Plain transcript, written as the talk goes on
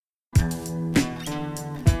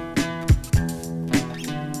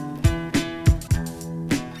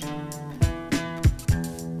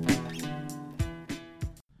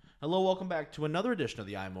Hello, welcome back to another edition of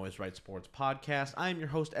the I'm Always Right Sports Podcast. I'm your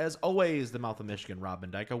host, as always, the Mouth of Michigan, Rob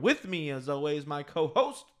Bendyka. With me, as always, my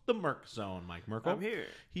co-host, the Merc Zone, Mike Merkel. I'm here.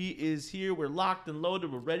 He is here. We're locked and loaded.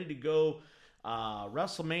 We're ready to go.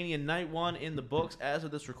 WrestleMania Night 1 in the books. As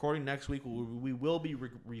of this recording, next week we will be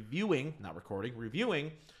reviewing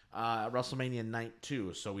WrestleMania Night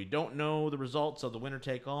 2. So we don't know the results of the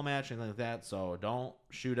winner-take-all match, anything like that, so don't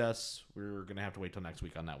shoot us. We're going to have to wait till next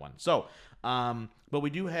week on that one. So, but we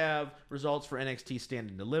do have results for NXT Stand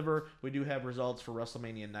and Deliver. We do have results for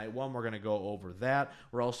WrestleMania Night 1. We're going to go over that.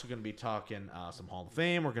 We're also going to be talking some Hall of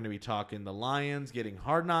Fame. We're going to be talking the Lions getting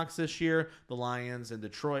Hard Knocks this year. The Lions and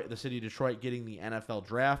Detroit, the city of Detroit, getting the NFL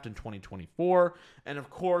Draft in 2024. And, of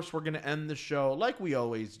course, we're going to end the show, like we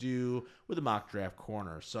always do, with a mock draft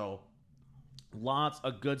corner. So, lots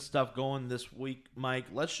of good stuff going this week, Mike.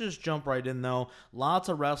 Let's just jump right in, though. Lots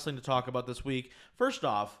of wrestling to talk about this week. First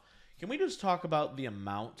off, can we just talk about the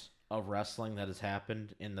amount of wrestling that has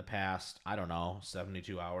happened in the past,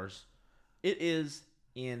 72 hours? It is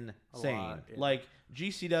insane. Yeah. Like,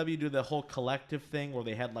 GCW do the whole collective thing where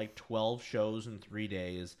they had like 12 shows in 3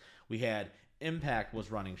 days. We had Impact was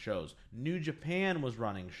running shows. New Japan was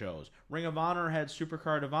running shows. Ring of Honor had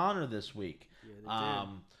Supercard of Honor this week. Yeah,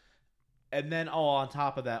 And then, on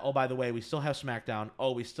top of that, by the way, we still have SmackDown.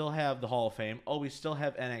 We still have the Hall of Fame. We still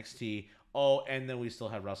have NXT. And then we still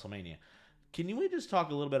have WrestleMania. Can we just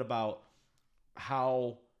talk a little bit about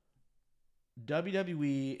how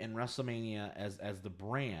WWE and WrestleMania as the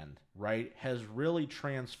brand, right, has really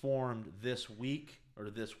transformed this week or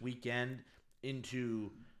this weekend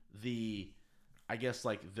into the, I guess,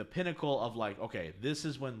 like the pinnacle of like, okay, this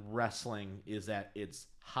is when wrestling is at its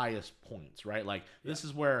highest points, right? Like this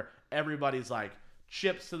is where everybody's like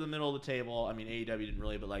chips to the middle of the table. I mean, AEW didn't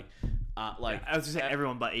really, but like I was just saying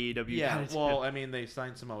everyone but AEW. Yeah, well, I mean, they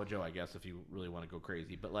signed Samoa Joe, I guess, if you really want to go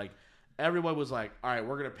crazy. But like everyone was like, all right,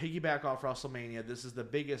 we're gonna piggyback off WrestleMania. This is the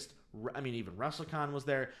biggest. I mean, even WrestleCon was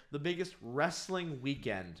there. The biggest wrestling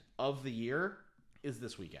weekend of the year is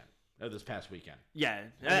this weekend. This past weekend. Yeah,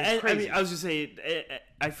 I mean, I was just saying,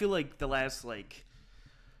 I feel like the last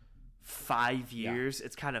 5 years,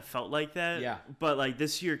 it's kind of felt like that. Yeah. But like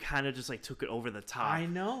this year, kind of just like took it over the top. I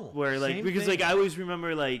know. Where like Same because thing. like I always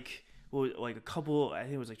remember like a couple. I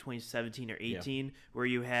think it was like 2017 or 18 where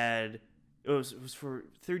you had it was for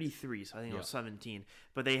 33, so I think it was 17.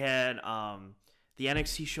 But they had the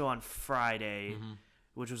NXT show on Friday. Mm-hmm.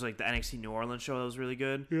 Which was like the NXT New Orleans show that was really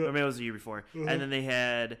good. Yeah. Or maybe it was the year before. And then they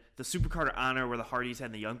had the Supercard of Honor where the Hardys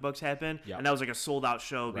and the Young Bucks happened. Yep. And that was like a sold out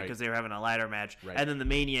show because they were having a ladder match. Right. And then the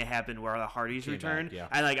Mania happened where the Hardys returned. Back, yeah.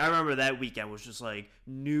 And like I remember that weekend was just like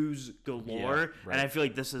news galore. Yeah, right. And I feel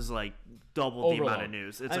like this is like double the amount of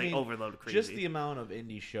news. It's overload crazy. Just the amount of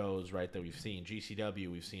indie shows, right, that we've seen.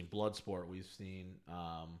 GCW, we've seen Bloodsport, we've seen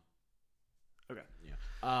Okay. Yeah.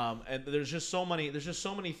 And there's just so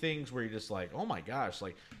many things where you're just like, oh my gosh,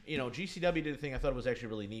 like, GCW did a thing I thought was actually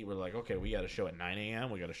really neat. We're like, okay, we got a show at 9 a.m.,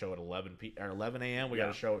 we got a show at 11 a.m., we got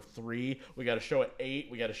a show at 3, we got a show at 8,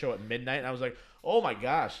 we got a show at midnight. And I was like, oh my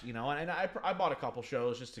gosh, and I bought a couple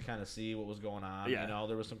shows just to kind of see what was going on. Yeah.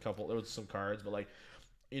 There was some cards, but like,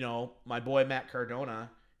 my boy Matt Cardona,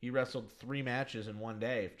 he wrestled 3 matches in one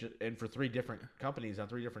day, and for 3 different companies on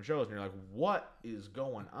 3 different shows, and you're like, what is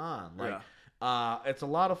going on? Like. Yeah. It's a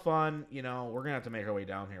lot of fun. We're gonna have to make our way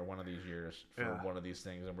down here one of these years for one of these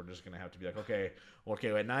things, and we're just gonna have to be like, okay,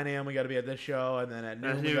 at 9 a.m. we got to be at this show, and then at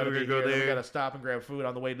noon we got to be here. Then we got to stop and grab food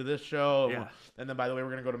on the way to this show, and then by the way,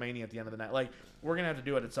 we're gonna go to Mania at the end of the night. Like, we're gonna have to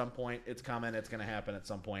do it at some point. It's coming. It's gonna happen at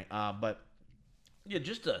some point. But yeah,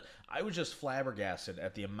 I was just flabbergasted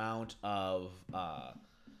at the amount of.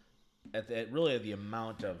 The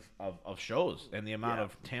amount of shows and the amount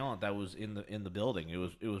of talent that was in the building.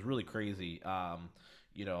 It was really crazy.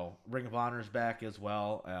 Ring of Honor's back as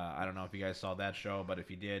well. I don't know if you guys saw that show, but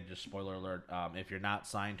if you did, just spoiler alert, if you're not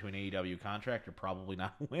signed to an AEW contract, you're probably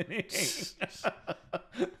not winning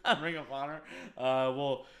on Ring of Honor.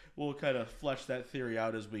 We'll kind of flesh that theory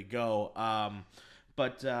out as we go.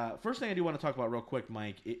 But first thing I do want to talk about real quick,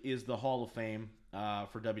 Mike, is the Hall of Fame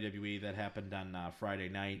for WWE that happened on Friday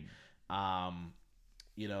night.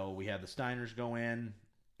 We had the Steiners go in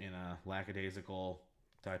a lackadaisical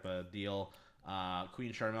type of deal.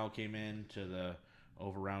 Queen Charmel came in to the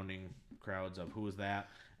overrounding crowds of who was that.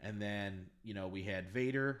 And then, we had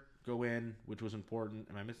Vader go in, which was important.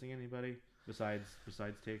 Am I missing anybody besides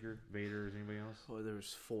Taker? Vader, is anybody else? Oh, there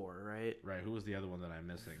was 4, right? Right. Who was the other one that I'm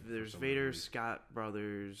missing? There's Vader, Scott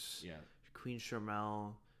Brothers, yeah, Queen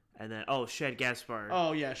Charmel, and then Shad Gaspard.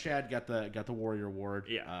 Oh yeah, Shad got the Warrior Award.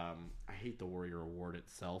 Yeah. I hate the Warrior Award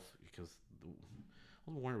itself because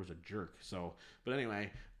Warner was a jerk. So, but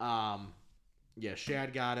anyway, yeah,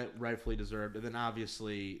 Shad got it, rightfully deserved, and then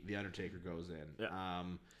obviously the Undertaker goes in. Yeah.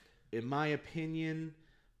 In my opinion,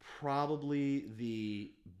 probably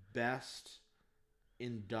the best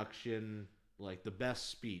induction, like the best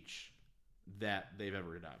speech that they've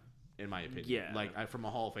ever done, in my opinion. Yeah. Like from a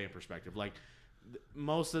Hall of Fame perspective, like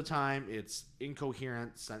most of the time it's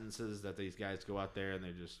incoherent sentences that these guys go out there and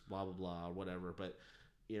they just blah blah blah whatever. But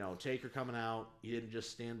Taker coming out, he didn't just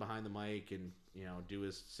stand behind the mic and do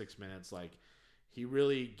his 6 minutes. Like he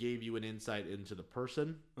really gave you an insight into the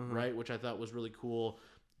person, right? Which I thought was really cool.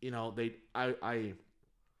 I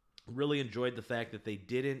really enjoyed the fact that they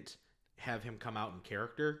didn't have him come out in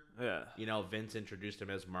character. Yeah. Vince introduced him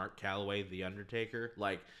as Mark Calloway, the Undertaker.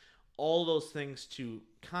 Like all those things to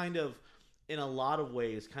kind of, in a lot of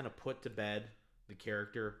ways, kind of put to bed the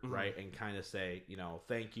character, right? And kind of say,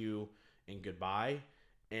 thank you and goodbye.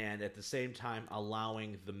 And at the same time,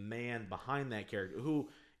 allowing the man behind that character, who,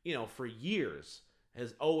 for years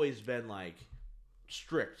has always been like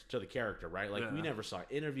strict to the character, right? Like we never saw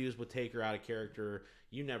interviews with Taker out of character.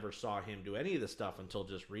 You never saw him do any of this stuff until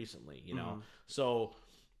just recently, So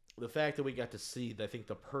the fact that we got to see, I think,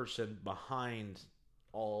 the person behind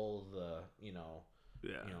all the,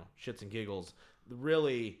 shits and giggles,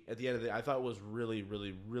 really at the end of the day, I thought it was really,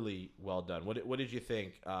 really, really well done. What did you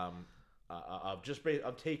think?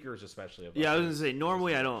 Of Takers, especially. I was gonna say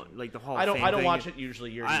normally I don't like the Hall of Fame. I don't watch it usually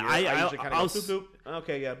year to year. I usually kind of go bloop bloop.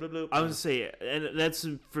 Okay, yeah, bloop bloop. I was gonna say, and that's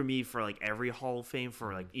for me for like every Hall of Fame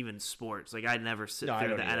for like even sports. Like I never sit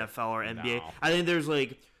through the NFL or NBA. No. I think there's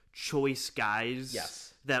like choice guys. Yes.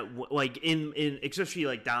 That like in especially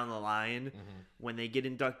like down the line when they get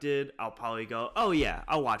inducted, I'll probably go, oh yeah,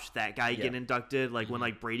 I'll watch that guy get inducted. Like when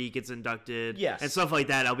like Brady gets inducted, and stuff like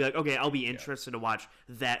that. I'll be like, okay, I'll be interested to watch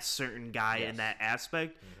that certain guy in that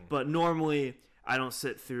aspect. But normally, I don't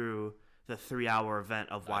sit through the 3-hour event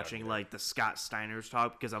of watching like the Scott Steiners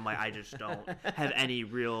talk because I'm like, I just don't have any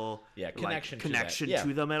real connection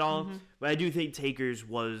to them at all. But I do think Taker's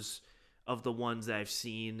was of the ones that I've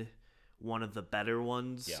seen one of the better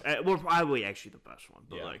ones. Well, probably actually the best one.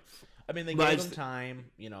 But like, I mean, they gave him time,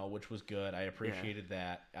 which was good. I appreciated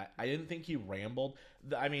that. I didn't think he rambled.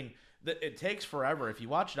 It takes forever. If you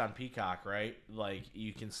watch it on Peacock, right? Like,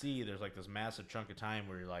 you can see there's like this massive chunk of time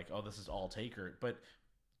where you're like, oh, this is all Taker. But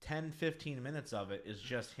 10, 15 minutes of it is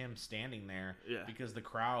just him standing there because the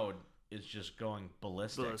crowd is just going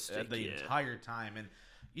ballistic the entire time. And,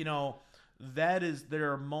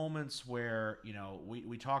 there are moments where,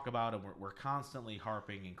 we talk about and we're constantly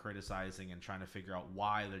harping and criticizing and trying to figure out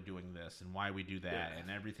why they're doing this and why we do that and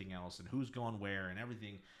everything else and who's going where and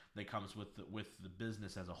everything that comes with the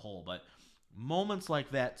business as a whole. But moments like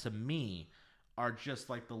that, to me, are just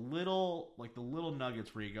like the little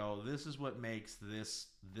nuggets where you go, this is what makes this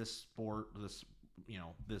sport,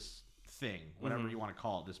 this thing, whatever you want to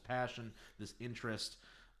call it, this passion, this interest,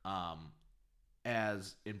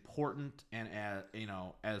 as important and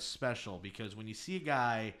as special. Because when you see a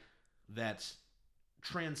guy that's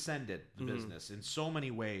transcended the business in so many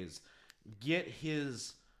ways, get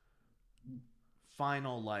his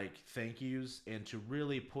final thank yous, and to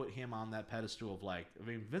really put him on that pedestal of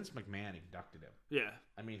Vince McMahon inducted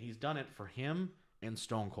him. He's done it for him and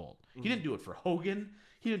Stone Cold. He didn't do it for Hogan.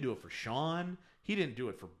 He didn't do it for Shawn. He didn't do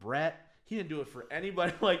it for Brett. He didn't do it for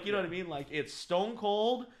anybody. You know what I mean? It's Stone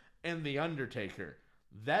Cold and The Undertaker.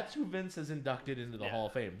 That's who Vince has inducted into the Hall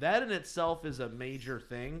of Fame. That in itself is a major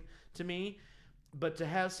thing to me. But to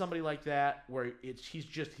have somebody like that where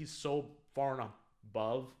he's so far and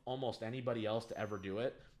above almost anybody else to ever do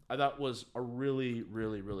it, I thought was a really,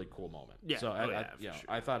 really, really cool moment.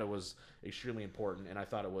 I thought it was extremely important, and I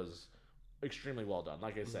thought it was extremely well done.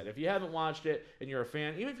 Like I said, if you haven't watched it and you're a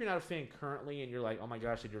fan, even if you're not a fan currently and you're like, oh my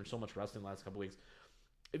gosh, they're doing so much wrestling the last couple weeks,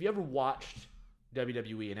 if you ever watched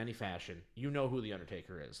WWE in any fashion, you know who The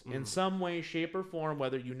Undertaker is. In some way, shape, or form,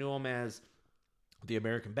 whether you know him as the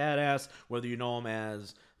American Badass, whether you know him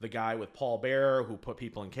as the guy with Paul Bearer who put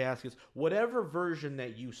people in caskets, whatever version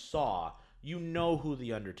that you saw, you know who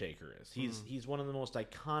The Undertaker is. He's one of the most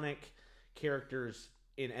iconic characters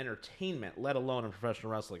in entertainment, let alone in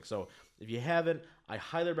professional wrestling. So if you haven't, I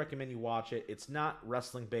highly recommend you watch it. It's not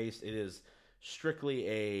wrestling based. It is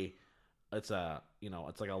strictly it's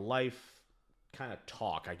like a life kind of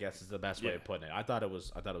talk, I guess is the best way of putting it. I thought it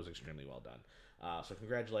was extremely well done. So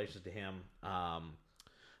congratulations to him.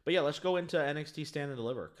 But yeah, let's go into NXT Stand and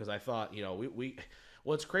Deliver, because I thought,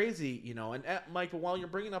 what's crazy, and Mike, while you're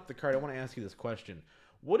bringing up the card, I want to ask you this question.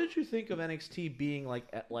 What did you think of NXT being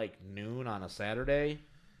at noon on a Saturday,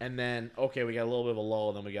 and then, okay, we got a little bit of a lull,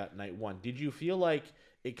 and then we got night one? Did you feel like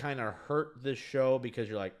it kind of hurt this show because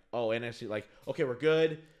you're like, oh, NXT, like, okay, we're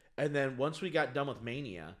good. And then once we got done with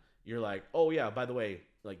Mania, you're like, oh yeah, by the way,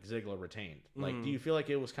 like Ziggler retained. Like, do you feel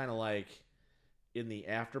like it was kind of like in the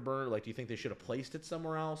afterburner? Like, do you think they should have placed it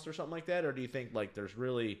somewhere else or something like that? Or do you think like there's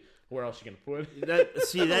really where else you can put it?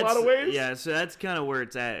 That's a lot of ways. Yeah, so that's kind of where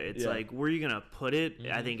it's at. It's like where you gonna put it.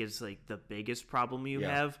 I think is like the biggest problem you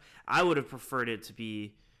have. I would have preferred it to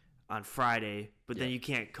be on Friday, but then you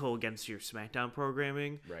can't go against your SmackDown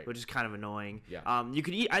programming, which is kind of annoying. Yeah. You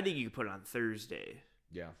could I think you could put it on Thursday.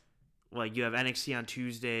 Yeah. Like you have NXT on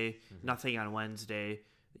Tuesday, nothing on Wednesday.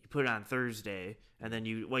 You put it on Thursday, and then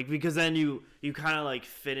you like because then you kind of like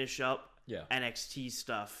finish up NXT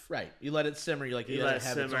stuff. Right. You let it simmer. You let it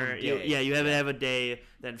have its own day. You have a day.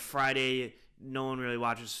 Then Friday, no one really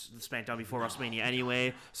watches the SmackDown before WrestleMania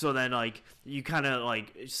anyway. So then like you kind of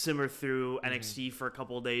like simmer through NXT for a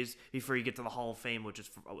couple of days before you get to the Hall of Fame, which is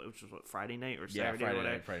what, Friday night or Saturday or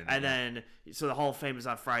whatever. Friday night, and then so the Hall of Fame is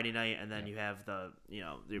on Friday night, and then you have the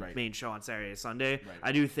main show on Saturday and Sunday. Right.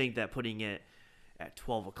 I do think that putting it at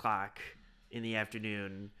 12 o'clock in the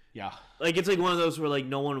afternoon. Yeah. Like, it's like one of those where, like,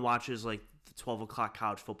 no one watches, like, the 12 o'clock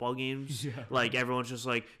college football games. Yeah. Like, everyone's just,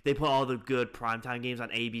 like, they put all the good primetime games on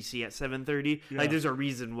ABC at 7:30. Yeah. Like, there's a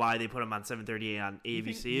reason why they put them on 7:30 on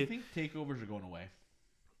ABC. Do you think takeovers are going away?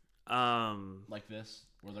 Like this?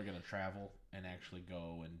 Where they're going to travel and actually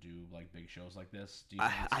go and do, like, big shows like this? Do you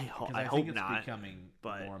think I hope it's not, becoming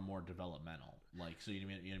more and more developmental. Like, so you know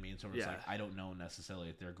what I mean? So it's like, I don't know necessarily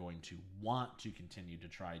if they're going to want to continue to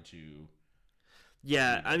try to...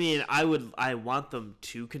 Yeah, I mean, I want them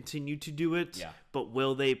to continue to do it, but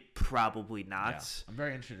will they? Probably not. Yeah. I'm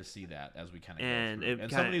very interested to see that as we kind of go through.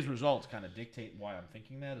 And some of these results kind of dictate why I'm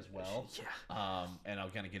thinking that as well. Yeah. And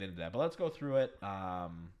I'll kind of get into that. But let's go through it,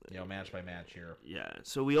 match by match here. Yeah,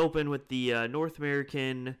 so we open with the North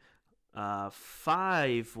American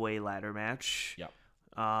 5-way ladder match. Yep.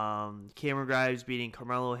 Cameron Grimes beating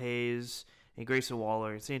Carmelo Hayes and Grayson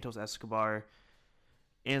Waller and Santos Escobar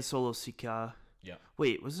and Solo Sikoa. Yeah.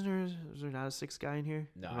 Wait, was there not a 6th guy in here?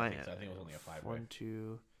 No, I think so. I think it was only a 5-way. 1,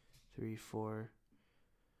 2, 3, 4.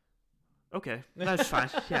 Okay, that's fine.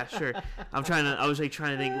 Yeah, sure. I was trying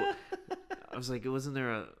to think. I was like, wasn't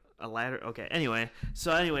there a ladder? Okay. Anyways,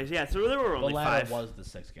 yeah. So there were only 5. The ladder was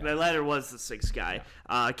the 6th guy. The ladder was the 6th guy.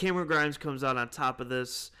 Yeah. Cameron Grimes comes out on top of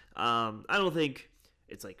this. I don't think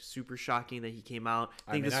it's like super shocking that he came out.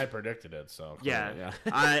 I predicted it, so yeah.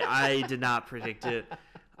 I did not predict it.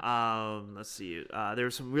 Let's see. There were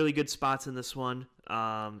some really good spots in this one.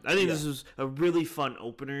 I think this was a really fun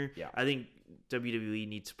opener. Yeah. I think WWE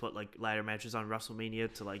needs to put like ladder matches on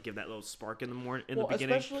WrestleMania to like give that little spark in the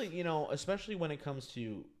beginning. Especially when it comes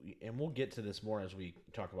to, and we'll get to this more as we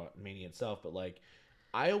talk about Mania itself, but like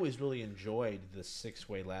I always really enjoyed the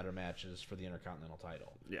 6-way ladder matches for the Intercontinental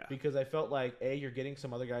title. Yeah. Because I felt like, A, you're getting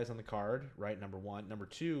some other guys on the card, right? Number one. Number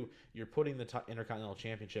two, you're putting the Intercontinental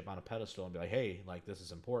Championship on a pedestal and be like, hey, like, this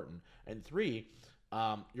is important. And 3,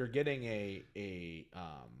 you're getting a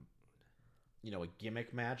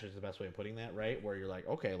gimmick match is the best way of putting that, right? Where you're like,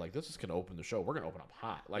 okay, like, this is going to open the show. We're going to open up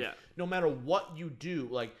hot. Like, no matter what you do,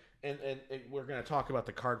 like... And we're going to talk about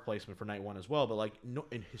the card placement for night 1 as well, but like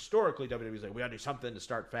and historically WWE's like, we got to do something to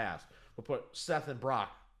start fast. We'll put Seth and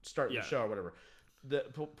Brock start the show or whatever.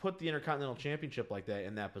 Put the Intercontinental Championship like that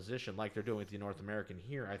in that position, like they're doing with the North American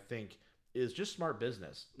here, I think is just smart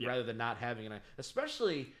business rather than not having an,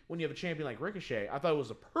 especially when you have a champion like Ricochet. I thought it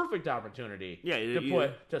was a perfect opportunity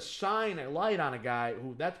to shine a light on a guy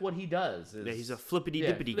who that's what he does. He's a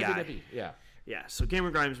flippity-dippity guy. Yeah. Yeah, so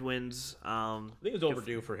Cameron Grimes wins. I think it was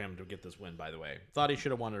overdue for him to get this win, by the way. Thought he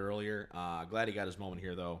should have won it earlier. Glad he got his moment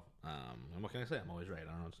here, though. What can I say? I'm always right.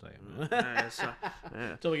 I don't know what to tell you.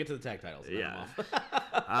 Until we get to the tag titles.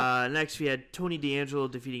 Next, we had Tony D'Angelo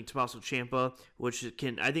defeating Tommaso Ciampa, which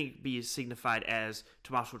can, I think, be signified as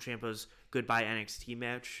Tommaso Ciampa's goodbye NXT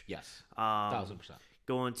match. Yes, 1,000%.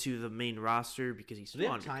 Going to the main roster because he's. Do they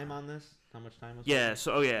have time on this? How much time was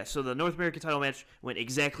it? So the North American title match went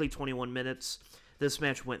exactly 21 minutes. This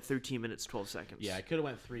match went 13 minutes, 12 seconds. Yeah, it could have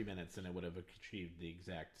went 3 minutes and it would have achieved the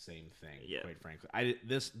exact same thing, quite frankly.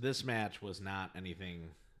 This match was not anything...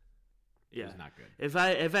 It was not good. If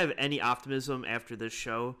I have any optimism after this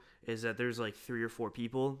show, is that there's like 3 or 4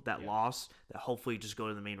 people that lost that hopefully just go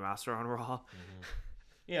to the main roster on Raw. Mm-hmm.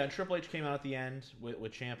 Yeah, and Triple H came out at the end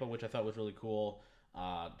with Ciampa, which I thought was really cool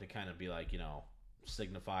to kind of be like,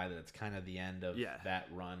 signify that it's kind of the end of that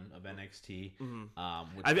run of NXT. Mm-hmm.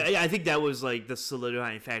 I think that was like the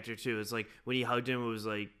solidifying factor too. It's like when he hugged him, it was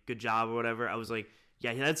like good job or whatever. I was like,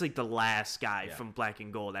 yeah, that's like the last guy from Black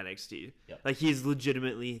and Gold NXT. Yep. Like he's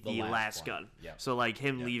legitimately the last gun. Yep. So like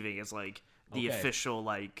him leaving is like the Okay. official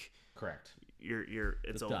like Correct.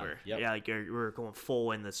 it's done. over. Yep. Yeah, like we're going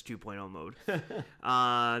full in this 2.0 mode.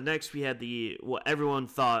 Next we had what everyone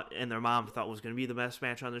thought and their mom thought was going to be the best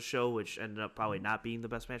match on the show, which ended up probably not being the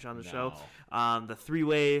best match on the show. The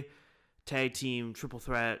 3-way tag team triple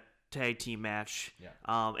threat tag team match.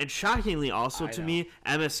 Yeah. And shockingly also I to know. me,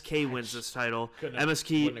 MSK wins this title. Wouldn't have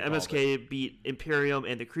called MSK beat Imperium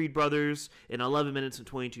and the Creed brothers in 11 minutes and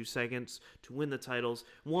 22 seconds to win the titles.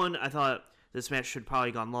 One, I thought this match should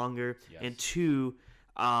probably gone longer. Yes. And two,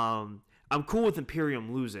 I'm cool with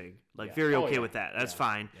Imperium losing. Like, very okay with that. That's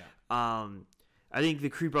fine. Yeah. I think the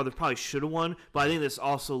Creed brothers probably should have won, but I think this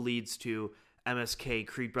also leads to MSK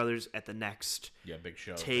Creed brothers at the next big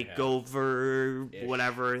show. takeover, Ish.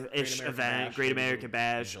 whatever Great ish American event, Bash, Great maybe American in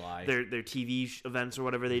Bash, July. their TV events or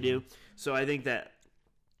whatever they do. So I think that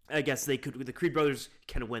I guess the Creed brothers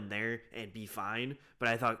can win there and be fine. But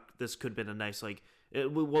I thought this could have been a nice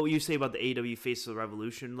what would you say about the AEW Face of the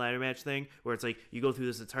Revolution ladder match thing, where it's like you go through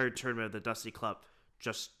this entire tournament of the Dusty Cup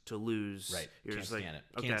just to lose? Right. You're Can't just stand it.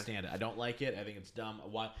 okay. Can't stand it. I don't like it. I think it's dumb.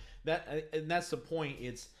 Why and that's the point.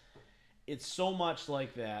 It's so much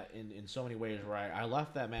like that in so many ways where I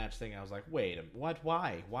left that match thinking, I was like, wait, what?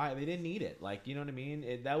 Why? They didn't need it. Like, you know what I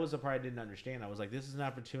mean? That was the part I didn't understand. I was like, this is an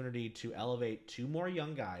opportunity to elevate two more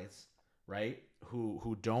young guys, right?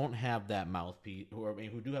 Who don't have that mouthpiece,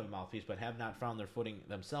 who do have a mouthpiece, but have not found their footing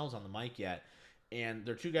themselves on the mic yet. And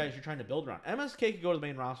they're two guys you're trying to build around. MSK could go to the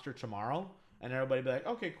main roster tomorrow, and everybody be like,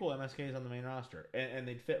 okay, cool, MSK is on the main roster, and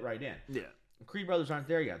they'd fit right in. Yeah. Creed brothers aren't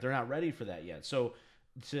there yet. They're not ready for that yet. So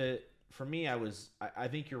for me, I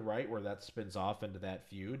think you're right where that spins off into that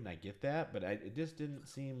feud, and I get that, but it just didn't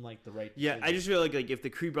seem like the right. Yeah, decision. I just feel like if the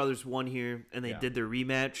Creed brothers won here and they did their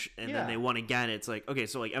rematch and then they won again, it's like, okay,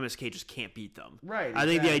 so like MSK just can't beat them. Right. I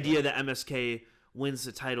think the idea that MSK wins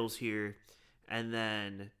the titles here and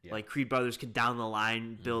then like Creed brothers can down the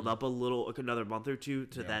line build up another month or two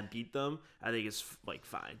to then beat them, I think is like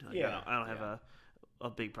fine. Like, I don't have a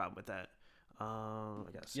big problem with that.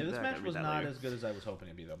 This match was not as good as I was hoping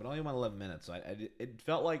it'd be, though. But only went 11 minutes. So it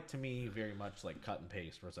felt like to me very much like cut and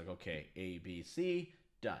paste, where it's like, okay, A, B, C,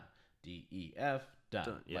 done. D, E, F,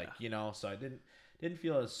 done. Yeah. Like, so I didn't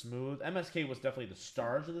feel as smooth. MSK was definitely the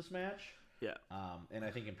stars of this match. Yeah. And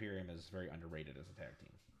I think Imperium is very underrated as a tag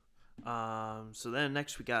team. So then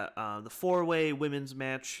next we got the 4-way women's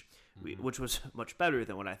match, which was much better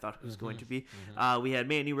than what I thought it was going to be. We had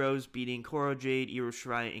Mandy Rose beating Cora Jade, Io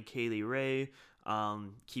Shirai, and Kaylee Ray,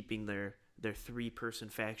 keeping their 3-person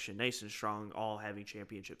faction nice and strong, all having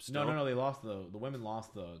championships still. No, they lost the women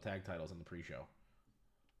lost the tag titles in the pre-show.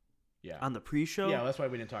 Yeah. On the pre-show? Yeah, that's why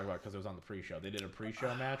we didn't talk about it, because it was on the pre-show. They did a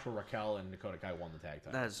pre-show match where Raquel and Dakota Kai won the tag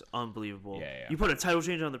titles. That is unbelievable. Yeah. You put a title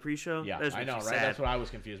change on the pre-show? Yeah, I know, right? Sad. That's what I was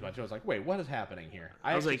confused about too. I was like, wait, what is happening here?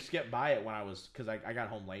 I was skipped by it when I was, because I got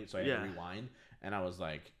home late, so I had to rewind, and I was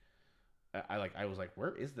like, I was like,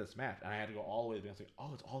 where is this match? And I had to go all the way to the I was like, oh,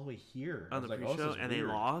 it's all the way here. On the pre-show, and they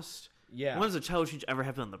lost? Yeah. When does a title change ever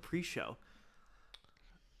happen on the pre-show?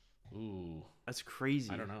 Ooh. That's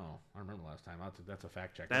crazy. I don't know. I don't remember the last time. That's a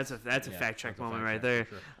fact check. That's a fact check moment right there.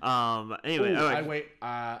 Sure. Anyway, all right.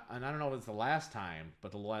 And I don't know if it's the last time,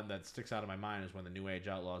 but the one that sticks out of my mind is when the New Age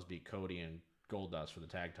Outlaws beat Cody and Goldust for the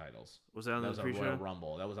tag titles. Was that on the pre-show? Royal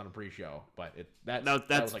Rumble. That was on a pre-show, but that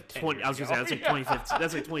was like 20. I was gonna say that's like 2015.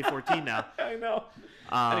 That's like 2014 now. I know.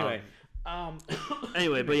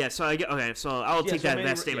 Anyway, but yeah, so so I'll take that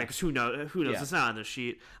as statement because who knows? Yeah. It's not on the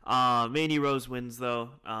sheet. Mandy Rose wins though.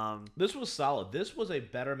 This was solid. This was a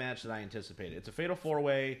better match than I anticipated. It's a fatal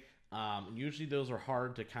 4-way. Usually those are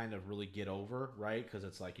hard to kind of really get over, right? Because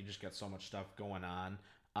it's like you just got so much stuff going on.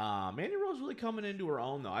 Mandy Rose really coming into her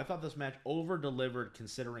own though. I thought this match over delivered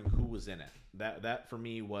considering who was in it. That for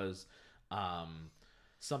me was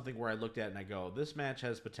something where I looked at and I go, this match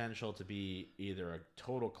has potential to be either a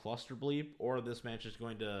total cluster bleep or this match is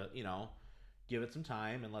going to, give it some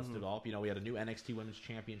time and let's develop. We had a new NXT Women's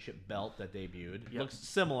Championship belt that debuted. Yep. Looks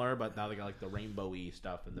similar, but now they got like the rainbow-y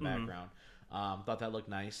stuff in the background. Thought that looked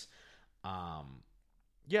nice.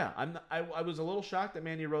 Yeah, I was a little shocked that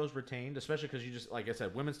Mandy Rose retained, especially because you just, like I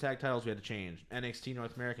said, women's tag titles we had to change. NXT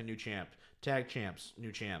North American new champ, tag champs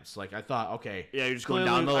new champs. Like I thought, okay, yeah, you're just going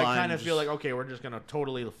down the line. I kind of feel like okay, we're just gonna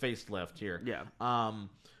totally facelift here. Yeah.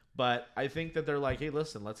 But I think that they're like, hey,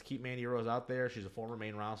 listen, let's keep Mandy Rose out there. She's a former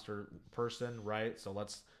main roster person, right? So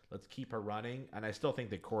let's keep her running. And I still think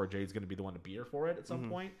that Cora Jade's gonna be the one to beat her for it at some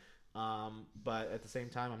point. But at the same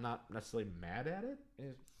time, I'm not necessarily mad at it.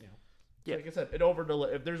 Yeah. Like I said, it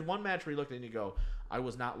over-delivered. If there's one match where you look at it and you go, I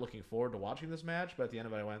was not looking forward to watching this match, but at the end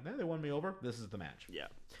of it, I went, they won me over. This is the match.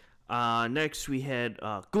 Yeah. Next, we had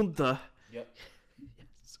Gunther. Yep.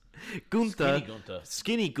 Yes.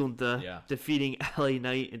 Skinny Gunther, Yeah. defeating LA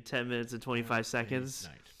Knight in 10 minutes and 25 seconds.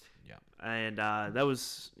 Night. Yeah. And that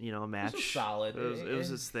was, a match. This was solid. It was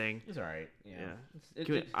his thing. It's all right.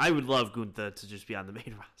 Yeah. I would love Gunther to just be on the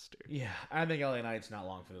main roster. Yeah, I think LA Knight's not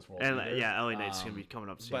long for this world. And either. LA Knight's gonna be coming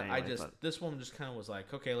up soon. But anyway, this one just kind of was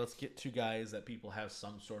like, okay, let's get two guys that people have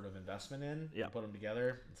some sort of investment in. Yeah. And put them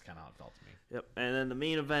together. It's kind of how it felt to me. Yep. And then the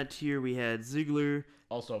main event here, we had Ziggler.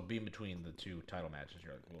 Also, being between the two title matches,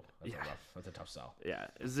 you're like, that's a tough sell. Yeah,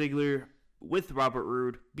 Ziggler with Robert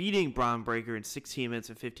Roode beating Braun Breaker in 16 minutes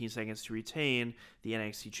and 15 seconds to retain the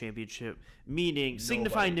NXT Championship,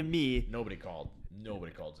 signifying to me Nobody called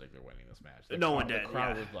Ziggler winning this match. No one did. The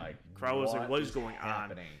crowd was like, what is going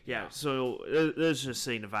happening? on? Yeah, so this just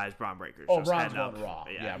signifies Braun Breaker. Braun's going Raw.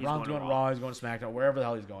 Yeah, Braun's going Raw. He's going to SmackDown. Wherever the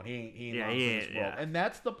hell he's going, he ain't long for this world. And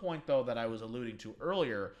that's the point, though, that I was alluding to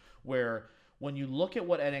earlier, where when you look at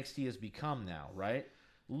what NXT has become now, right?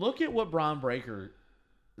 Look at what Braun Breaker.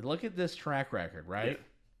 Look at this track record, right?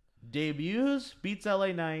 Yeah. Debuts, beats LA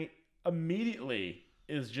Knight, immediately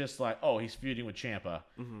is just like, oh, he's feuding with Ciampa.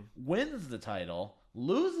 Mm-hmm. Wins the title,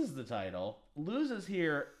 loses the title, loses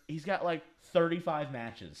here. He's got like 35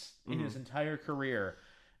 matches in his entire career.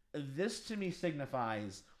 This to me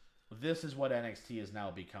signifies this is what NXT is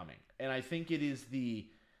now becoming. And I think it is the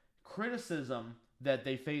criticism that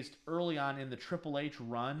they faced early on in the Triple H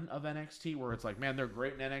run of NXT, where it's like, man, they're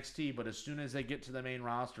great in NXT, but as soon as they get to the main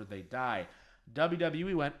roster, they die.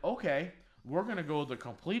 WWE went, okay, we're going to go the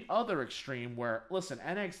complete other extreme where, listen,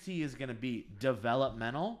 NXT is going to be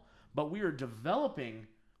developmental, but we are developing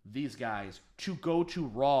these guys to go to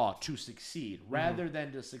Raw to succeed rather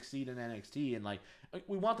than to succeed in NXT. And, like,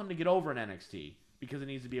 we want them to get over in NXT because it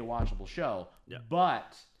needs to be a watchable show. Yeah.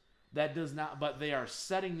 But that does not, but they are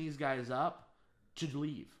setting these guys up to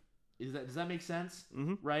leave. Does that make sense?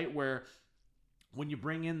 Mm-hmm. Right? Where when you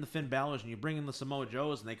bring in the Finn Balor's and you bring in the Samoa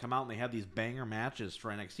Joes and they come out and they have these banger matches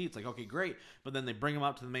for NXT, it's like, okay, great. But then they bring them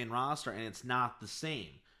up to the main roster and it's not the same.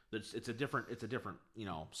 It's a different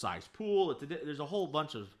size pool. There's a whole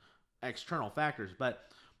bunch of external factors. But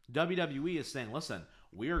WWE is saying, listen,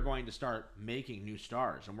 we are going to start making new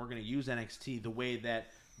stars and we're going to use NXT the way that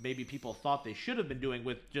maybe people thought they should have been doing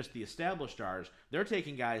with just the established stars. They're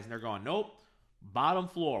taking guys and they're going, nope, bottom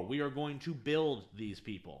floor. We are going to build these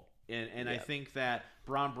people. And I think that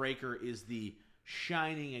Braun Breaker is the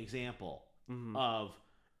shining example of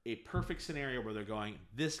a perfect scenario where they're going,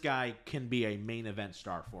 this guy can be a main event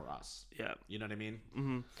star for us. Yeah. You know what I mean?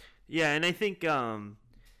 Mm-hmm. Yeah, and I think a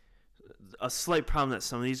slight problem that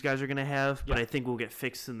some of these guys are going to have, but I think will get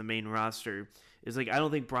fixed in the main roster, is like I don't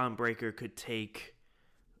think Braun Breaker could take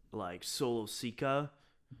like Solo Sika,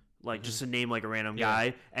 like just a name like a random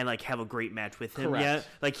guy, and like have a great match with him yet.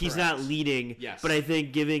 Like he's not leading, but I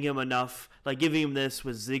think giving him enough, like giving him this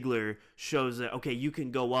with Ziggler shows that, okay, you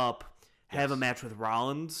can go up, have a match with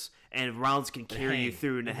Rollins, and Rollins can carry you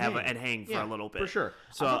through and hang for a little bit. For sure.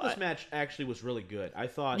 So I thought this match actually was really good. I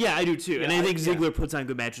thought. Yeah, I do too. And I think Ziggler puts on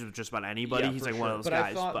good matches with just about anybody. He's like one of those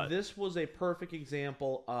guys. I thought this was a perfect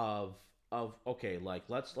example of okay, like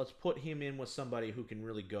let's put him in with somebody who can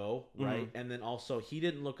really go, right? And then also he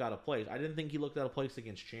didn't look out of place. I didn't think he looked out of place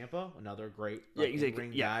against Ciampa, another great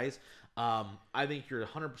ring guys. I think you're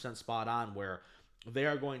 100% spot on where they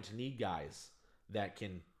are going to need guys that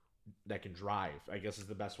can drive, I guess is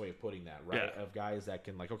the best way of putting that, right? Of guys that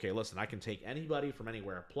can like, okay, listen, I can take anybody from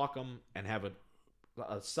anywhere, pluck them, and have a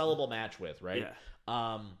sellable match with, right?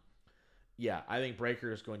 Yeah, I think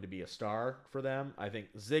Breaker is going to be a star for them. I think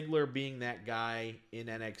Ziggler being that guy in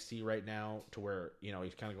NXT right now to where,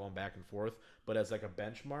 he's kind of going back and forth, but as like a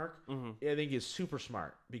benchmark, I think is super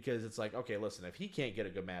smart because it's like, okay, listen, if he can't get a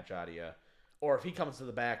good match out of you, or if he comes to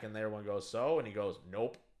the back and everyone goes, and he goes,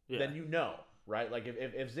 nope, then right? Like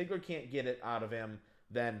if Ziggler can't get it out of him,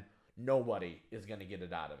 then nobody is going to get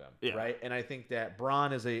it out of him, right? And I think that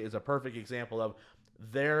Braun is a perfect example of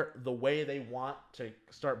the way they want to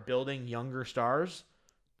start building younger stars.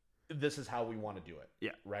 This is how we want to do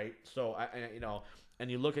it, right? So and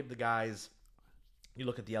you look at the guys, you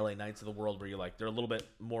look at the LA Knights of the world, where you're like, they're a little bit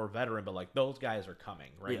more veteran, but like those guys are coming,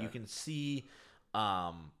 right? You can see,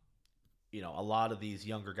 a lot of these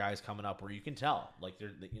younger guys coming up where you can tell, like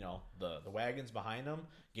they're, the wagon's behind them.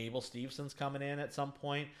 Gable Stevenson's coming in at some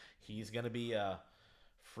point. He's going to be a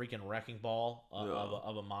freaking wrecking ball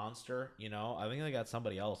of a monster. I think they got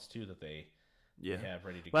somebody else too that they have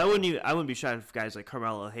ready to go. But I wouldn't be shocked if guys like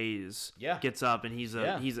Carmelo Hayes gets up and he's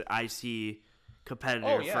an IC competitor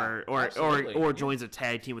absolutely. or joins a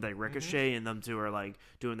tag team with like Ricochet and them two are like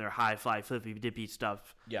doing their high fly flippy dippy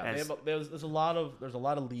stuff. Yeah, there's a lot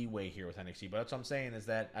of leeway here with NXT, but that's what I'm saying is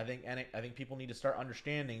that I think people need to start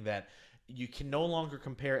understanding that you can no longer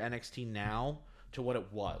compare NXT now to what it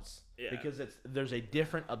was because there's a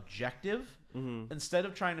different objective. Instead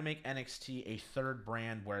of trying to make NXT a third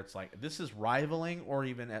brand where it's like this is rivaling or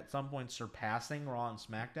even at some point surpassing Raw and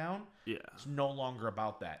SmackDown, it's no longer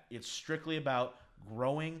about that. It's strictly about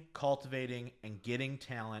growing, cultivating, and getting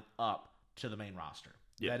talent up to the main roster.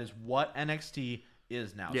 That is what NXT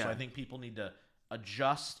is now. So I think people need to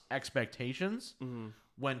adjust expectations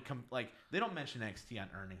when they don't mention NXT on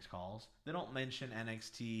earnings calls. They don't mention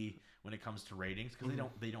NXT when it comes to ratings because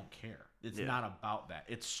they don't care. It's not about that.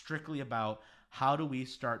 It's strictly about how do we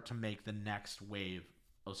start to make the next wave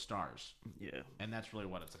of stars. Yeah, and that's really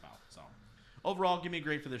what it's about. So overall, give me a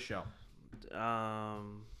grade for this show.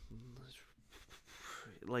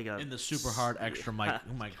 In the super hard extra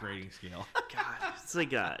mic grading scale. God, it's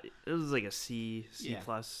like it was like a C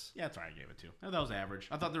plus. Yeah, that's what I gave it to. That was average.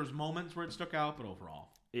 I thought there was moments where it stuck out, but overall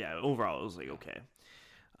it was like okay.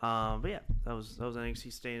 But yeah, that was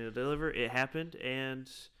NXT Stand and Deliver. It happened, and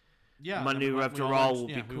Monday after Raw will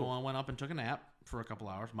be cool. We all went up and took a nap for a couple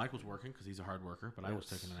hours. Mike was working because he's a hard worker, but I was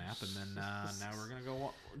taking a nap, and then now we're gonna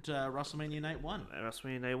go to WrestleMania Night 1.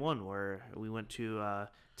 WrestleMania Night 1, where we went to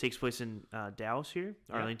takes place in Dallas here,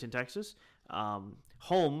 Arlington, Texas,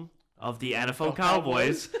 home of the NFL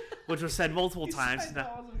Cowboys, which was said multiple times.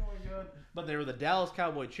 But they were the Dallas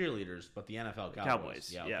Cowboy cheerleaders, but the NFL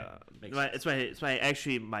Cowboys. Yeah. It's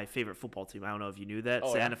actually my favorite football team. I don't know if you knew that.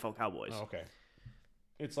 It's the NFL Cowboys. Oh, okay.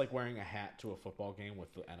 It's like wearing a hat to a football game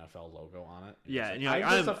with the NFL logo on it. Yeah, and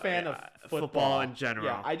I'm just a fan of football in general.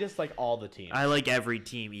 Yeah, I just like all the teams. I like every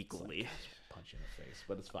team equally. Punch you in the face,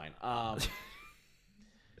 but it's fine.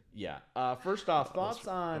 Yeah. First off, thoughts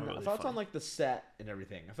on like the set and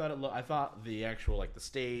everything. I thought the actual like the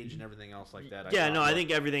stage and everything else like that. I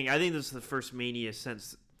think everything. I think this is the first Mania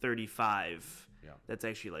since 35 that's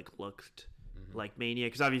actually like looked like Mania,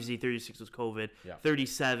 because obviously 36 was COVID.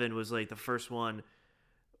 37 was like the first one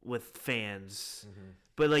with fans.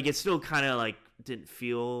 But like it still kind of like didn't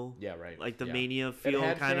feel like the Mania feel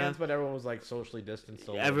kind of. But everyone was like socially distanced.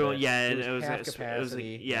 Everyone, and it was like,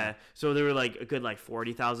 so there were like a good like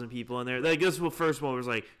 40,000 people in there. Like this was the first one was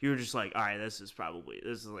like you were just like, all right, this is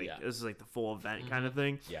like the full event kind of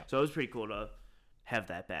thing. Yeah. So it was pretty cool to have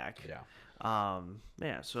that back.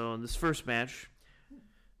 Yeah. So in this first match,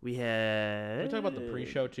 we had. Can we talk about the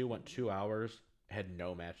pre-show too? Went 2 hours, had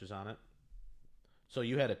no matches on it. So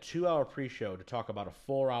you had a 2-hour pre-show to talk about a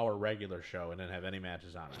 4-hour regular show and didn't have any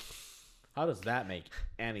matches on it. How does that make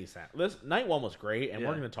any sense? This night 1 was great, and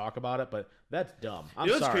we're going to talk about it, but that's dumb. I'm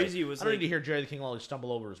sorry. What's crazy was I don't need to hear Jerry the King Lawler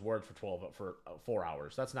stumble over his words for 4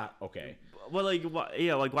 hours. That's not okay. Well,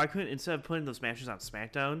 why couldn't, instead of putting those matches on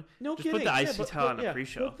SmackDown, put the IC title on the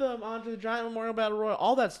pre-show? Put them onto the Giant Memorial Battle Royal,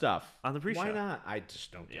 all that stuff on the pre-show. Why not? I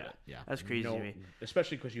just don't get it. Yeah, that's crazy to me.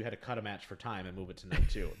 Especially because you had to cut a match for time and move it to night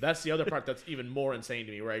 2. That's the other part that's even more insane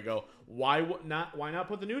to me. Where I go, why not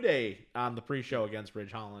put the New Day on the pre-show against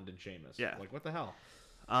Ridge Holland and Sheamus? Yeah, like what the hell?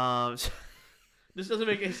 This doesn't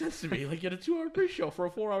make any sense to me. Like, you had a 2-hour pre-show for a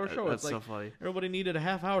 4-hour show. That's it's so like funny. Everybody needed a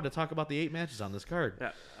half hour to talk about the 8 matches on this card.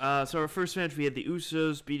 Yeah. So our first match, we had the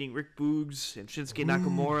Usos beating Rick Boogs and Shinsuke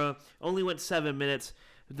Nakamura. Only went 7 minutes.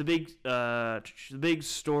 The big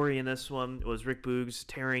story in this one was Rick Boogs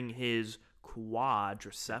tearing his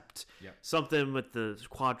quadricep. Something with the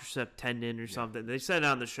quadricep tendon or something. They said it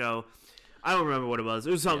on the show. I don't remember what it was. It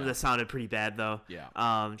was something that sounded pretty bad, though. Yeah.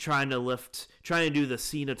 Trying to do the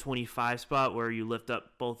Cena 25 spot where you lift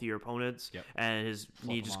up both of your opponents, and his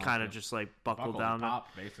knee just kind of just like buckled down. Top,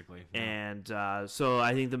 basically. Yeah. And so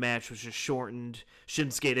I think the match was just shortened.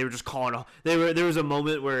 Shinsuke, they were just calling off. There was a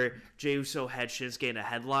moment where Jey Uso had Shinsuke in a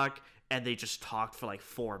headlock, and they just talked for like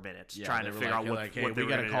 4 minutes trying to figure out what they were we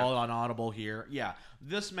got to call it on audible here. Yeah,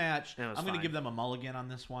 this match, I'm going to give them a mulligan on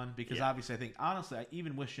this one because obviously I think, honestly,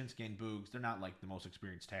 even with Shinsuke and Boogs, they're not like the most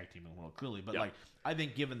experienced tag team in the world, clearly. But like I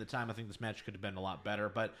think given the time, I think this match could have been a lot better.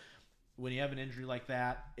 But when you have an injury like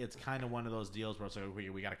that, it's kind of one of those deals where it's like,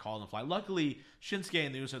 we got to call them fly. Luckily, Shinsuke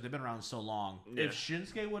and the Usos, they've been around so long. Yeah. If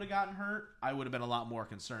Shinsuke would have gotten hurt, I would have been a lot more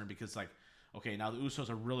concerned because like, okay, now the Usos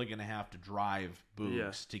are really going to have to drive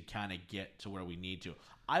Boogs to kind of get to where we need to.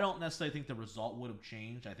 I don't necessarily think the result would have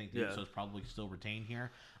changed. I think the Usos probably still retain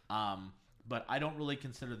here. But I don't really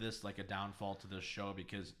consider this like a downfall to this show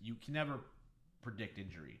because you can never predict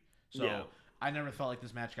injury. So I never felt like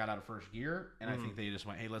this match got out of first gear, and I think they just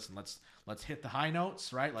went, hey, listen, let's hit the high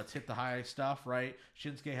notes, right? Let's hit the high stuff, right?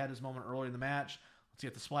 Shinsuke had his moment early in the match.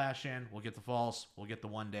 Let's get the splash in. We'll get the false. We'll get the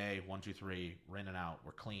 1 day, 1, 2, 3. We're in and out.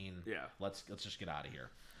 We're clean. Yeah. Let's just get out of here.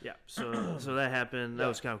 Yeah. So that happened. That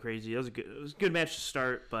was kind of crazy. It was a good match to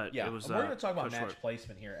start, but Yeah. it was. We're going to talk about match short.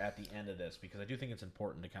 placement here at the end of this because I do think it's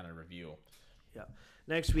important to kind of review. Yeah.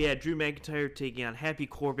 Next, we had Drew McIntyre taking on Happy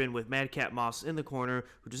Corbin with Madcap Moss in the corner,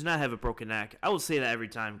 who does not have a broken neck. I will say that every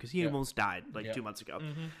time because he almost died 2 months ago.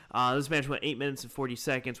 This match went 8 minutes and 40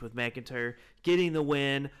 seconds with McIntyre getting the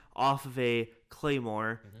win off of a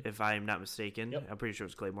Claymore, if I am not mistaken. I'm pretty sure it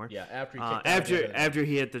was Claymore. Yeah, after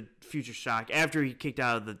he hit the Future Shock, after he kicked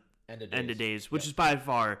out of the End of Days, which is by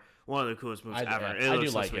far one of the coolest moves ever. I do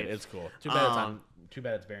like it. It's cool. Too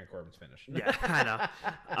bad it's Baron Corbin's finish. Yeah, I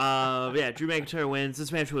know. Yeah, Drew McIntyre wins.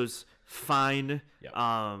 This match was fine. Yep.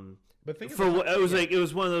 But it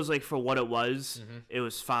was one of those for what it was. It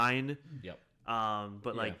was fine. Yep.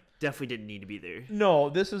 But definitely didn't need to be there.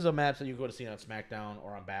 No, this is a match that you go to see on SmackDown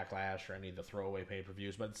or on Backlash or any of the throwaway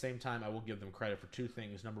pay-per-views. But at the same time, I will give them credit for two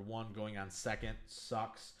things. Number one, going on second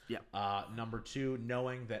sucks. Yeah. Number two,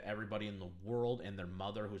 knowing that everybody in the world and their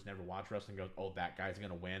mother who's never watched wrestling goes, oh, that guy's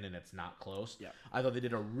going to win and it's not close. Yeah. I thought they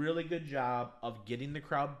did a really good job of getting the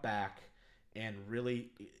crowd back and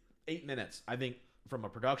really 8 minutes. I think from a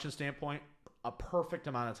production standpoint, a perfect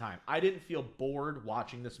amount of time. I didn't feel bored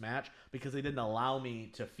watching this match because they didn't allow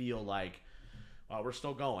me to feel like, well, we're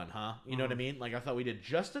still going, huh? You know what I mean? I thought we did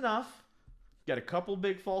just enough. Got a couple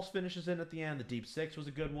big false finishes in at the end. The Deep Six was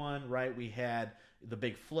a good one, right? We had the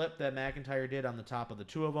big flip that McIntyre did on the top of the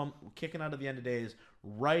two of them, kicking out of the End of Days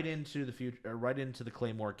right into the future, right into the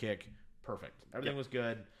Claymore kick. Perfect. Everything was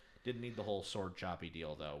good. Didn't need the whole sword choppy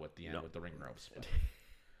deal though with the end with the ring ropes.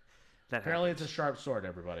 Apparently, it's a sharp sword,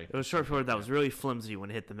 everybody. It was a sharp sword that was really flimsy when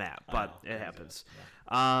it hit the mat, but it happens.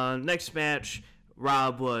 Yeah. Next match,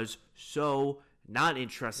 Rob was so not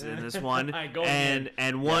interested in this one,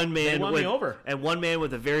 and one man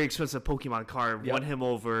with a very expensive Pokemon card won him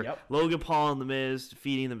over. Yep. Logan Paul and The Miz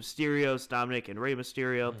defeating the Mysterios, Dominic and Rey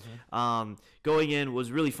Mysterio. Going in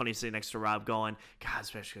was really funny sitting next to Rob going, God,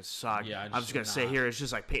 this match is gonna suck. Yeah, I'm just gonna sit here. It's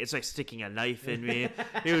just it's like sticking a knife in me.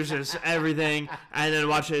 It was just everything. And then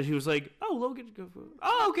watching it, he was like, oh, Logan's good.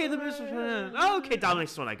 Oh, okay, The Miz. Oh, okay,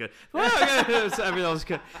 Dominic's still not good. So everything was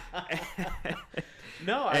good.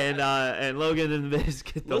 No, and Logan and The Miz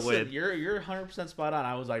get the win. You're 100% spot on.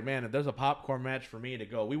 I was like, man, if there's a popcorn match for me to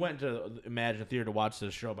go, we went to Imagine Theater to watch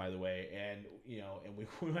this show, by the way, and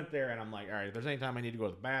we went there, and I'm like, all right, if there's any time I need to go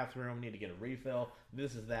to the bathroom, need to get a refill,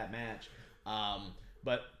 this is that match.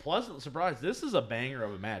 But pleasant surprise, this is a banger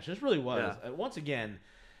of a match. This really was. Yeah. Once again,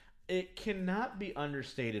 it cannot be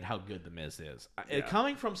understated how good The Miz is.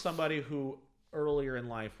 Coming from somebody who earlier in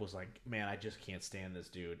life was like, man, I just can't stand this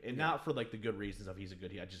dude, and not for the good reasons of he's a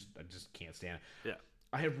good. I just can't stand it. Yeah,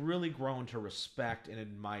 I have really grown to respect and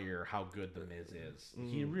admire how good The Miz is.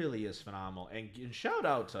 He really is phenomenal. And shout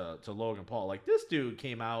out to Logan Paul. This dude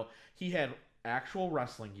came out. He had actual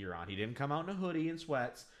wrestling gear on. He didn't come out in a hoodie and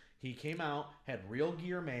sweats. He came out, had real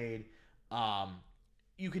gear made.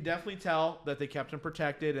 You could definitely tell that they kept him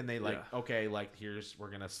protected, and they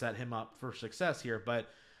we're gonna set him up for success here, but.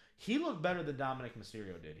 He looked better than Dominic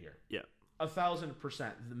Mysterio did here. Yeah.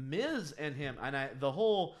 1,000%. The Miz and him, and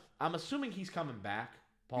I'm assuming he's coming back,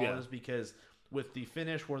 Paul is, because with the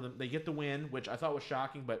finish where they get the win, which I thought was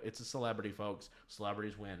shocking, but it's a celebrity, folks.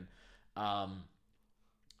 Celebrities win. And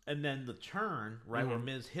then the turn, right, where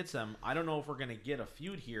Miz hits him, I don't know if we're going to get a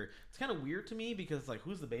feud here. It's kind of weird to me because,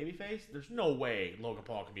 who's the babyface? There's no way Logan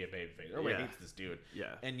Paul can be a babyface. Everybody hates this dude.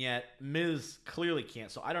 Yeah. And yet, Miz clearly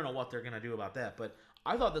can't, so I don't know what they're going to do about that, but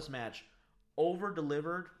I thought this match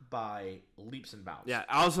over-delivered by leaps and bounds. Yeah,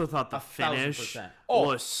 I also thought the finish 1,000%.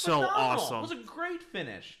 was so phenomenal. awesome. It was a great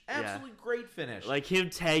finish. Absolutely great finish. Him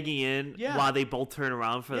tagging in while they both turn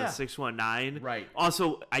around for the 619. Right.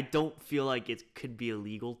 Also, I don't feel like it could be a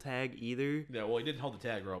legal tag either. Yeah, well, he didn't hold the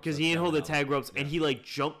tag ropes. Because he didn't hold the tag ropes, and he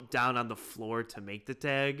jumped down on the floor to make the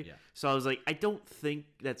tag. Yeah. So I was like, I don't think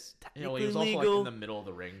that's technically he was legal. Also in the middle of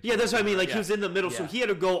the ring. Yeah, that's what I mean. He was in the middle, so he had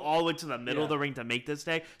to go all the way to the middle of the ring to make this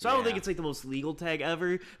tag. So I don't think it's the most legal tag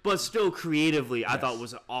ever, but still creatively, I thought it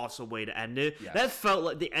was an awesome way to end it. Yes. That felt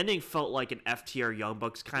like the ending felt like an FTR Young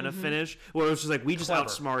Bucks kind of finish, where it was just we just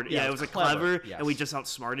outsmarted. Yeah, it was clever, and we just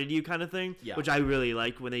outsmarted you kind of thing, which I really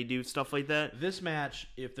like when they do stuff like that. This match,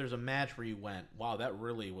 if there's a match where you went, wow, that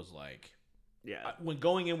really was yeah. When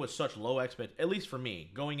going in with such low at least for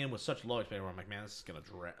me, going in with such low expectation, I'm like, man, this is gonna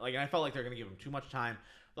drag. And I felt like they're gonna give him too much time.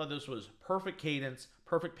 I thought this was perfect cadence,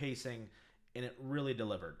 perfect pacing, and it really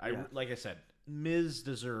delivered. Like I said, Miz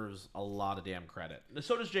deserves a lot of damn credit.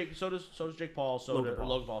 So does Jake. So does Jake Paul. Logan Paul.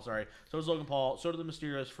 Logan Paul. Sorry. So does Logan Paul. So do the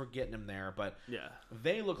Mysterios for getting him there. But Yeah.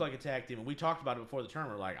 they look like a tag team, and we talked about it before the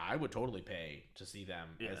tournament. Like, I would totally pay to see them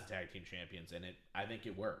as Yeah. tag team champions, and I think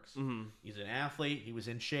it works. Mm-hmm. He's an athlete. He was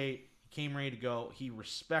in shape. He came ready to go. He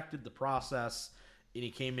respected the process, and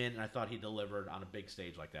he came in, and I thought he delivered on a big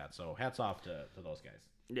stage like that. So hats off to those guys.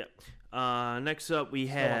 Yeah. Next up, we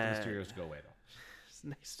I want had the Mysterios to go away though.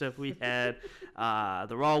 Next up, we had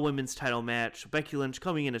the Raw Women's Title match. Becky Lynch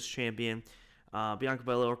coming in as champion. Bianca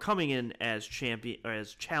Belair coming in as champion or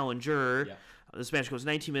as challenger. Yeah. This match goes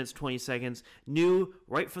 19 minutes 20 seconds. Knew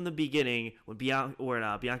right from the beginning when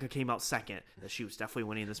Bianca came out second that she was definitely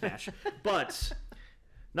winning this match. But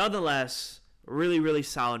nonetheless, really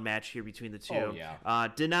solid match here between the two. Oh, yeah.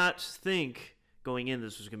 Did not think going in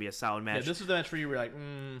this was going to be a solid match. Yeah, this is the match where you were like,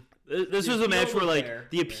 This The was a match appeal where was like there.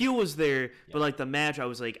 the appeal was there, but like the match, I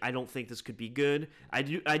was like, I don't think this could be good. I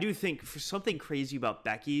do think for something crazy about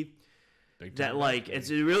Becky big that time like match,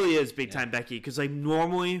 it really is big time Becky because like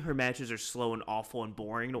normally her matches are slow and awful and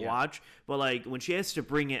boring to watch, but like when she has to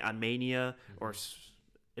bring it on Mania or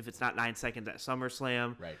if it's not 9 seconds at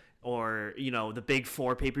SummerSlam, Right. or the big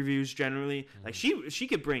 4 pay-per-views generally, like she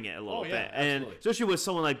could bring it a little yeah, bit, and absolutely. especially with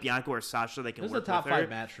someone like Bianca or Sasha, they can This is work a top with her. 5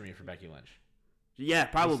 match for me for Becky Lynch. Yeah,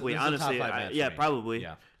 probably. This is a top Honestly, 5 match yeah, for me. probably.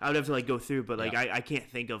 Yeah. I would have to like go through, but like Yeah. I can't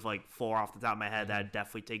think of like 4 off the top of my head that'd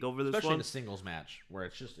definitely take over this Especially in one. a singles match where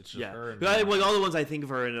it's just Yeah, her and but like Bianca. all the ones I think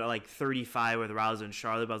of are in like 35 with Rousey and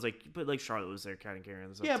Charlotte. But I was like, Charlotte was there kind of carrying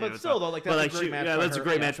this. Yeah, up but too, still, so- though, like, but, that's a great match by that's a her.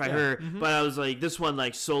 great Yeah, match by yeah. her. But I was like, this one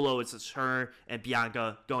like solo, it's just her and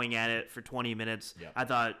Bianca going at it for 20 minutes. Yeah. I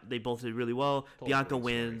thought they both did really well. Bianca great story.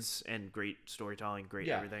 wins and great storytelling, great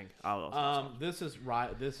Yeah. everything. Oh, This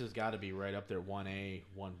has got to be right up there, 1A,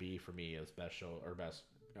 1B for me as best show or best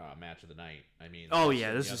match of the night. I mean, Oh, that's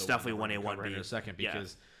yeah, the this is other definitely one we're 1A, gonna cover 1B. in a second Yeah.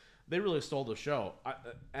 because they really stole the show.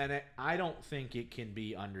 I don't think it can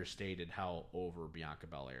be understated how over Bianca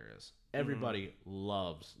Belair is. Everybody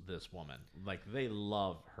loves this woman. Like, they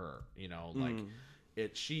love her. Like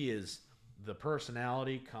she is. The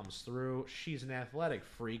personality comes through. She's an athletic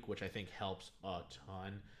freak, which I think helps a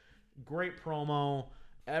ton. Great promo.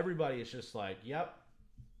 Everybody is just like, yep.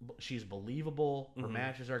 She's believable. Her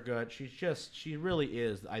matches are good. She really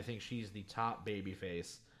is. I think she's the top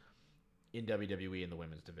babyface in WWE in the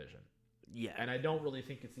women's division. yeah. And I don't really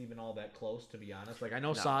think it's even all that close, to be honest. Like, I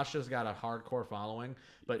know Sasha's got a hardcore following,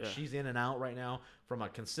 but she's in and out right now. From a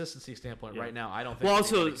consistency standpoint, right now, I don't think. Well,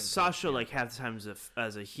 also anybody can Sasha touch like half the times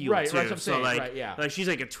as a heel Right, too. that's what I'm so saying, like, right, yeah. like she's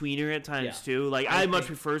like a tweener at times Yeah. too. Like I much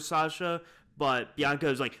prefer Sasha, but Bianca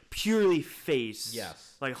is like purely face.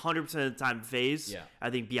 Yes. Like 100% of the time face. Yeah. I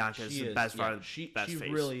think Bianca is She the is, best part. She best face.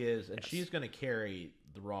 really is, and Yes. she's going to carry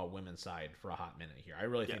the Raw women's side for a hot minute here. I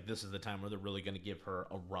really think this is the time where they're really going to give her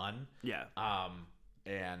a run. Yeah.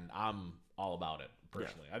 And I'm all about it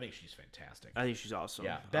personally. I think she's fantastic. I think she's awesome.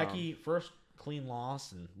 Yeah, Becky first clean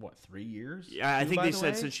loss in 3 years? Yeah, I Two, think by they the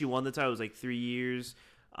said way? since she won the title it was like 3 years.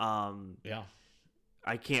 Yeah.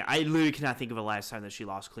 I literally cannot think of a last time that she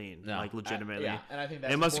lost clean, No, like legitimately. yeah, and I think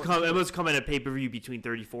that's it must important, come. It too. must come at a pay per view between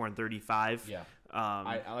 34 and 35. Yeah. But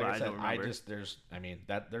Like I said, don't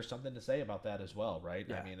remember. there's something to say about that as well, right?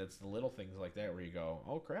 Yeah. I mean, it's the little things like that where you go,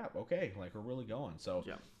 oh crap, okay, like we're really going. So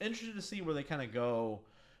Yeah. interested to see where they kind of go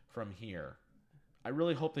from here. I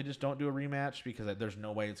really hope they just don't do a rematch because there's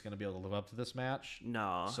no way it's going to be able to live up to this match.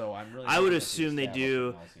 No. So I'm really. I would hoping that assume they do.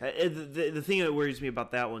 establish something else here. The thing that worries me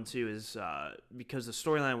about that one too is because the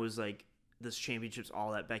storyline was like this championship's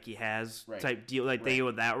all that Becky has Right. type deal. Like they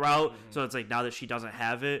went that route, so it's like now that she doesn't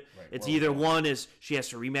have it, Right. it's Well, either yeah. one is she has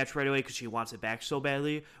to rematch right away because she wants it back so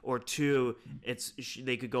badly, or two,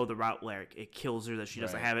 they could go the route where it kills her that she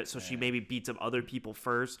doesn't Right. have it, so she maybe beats up other people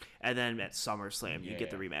first, and then at SummerSlam you get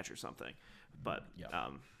the Yeah. rematch or something. But Yeah.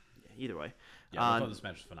 either way, Yeah, I thought this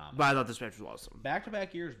match was phenomenal. but I thought this match was awesome.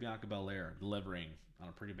 Back-to-back years, Bianca Belair delivering on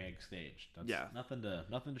a pretty big stage. That's Yeah. nothing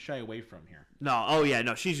to shy away from here. No, oh yeah,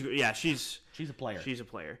 no, she's She's a player. She's a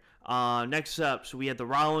player. Next up, so we had the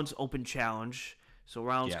Rollins Open Challenge. So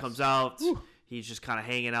Rollins Yes. comes out. He's just kind of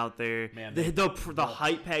hanging out there. Man, the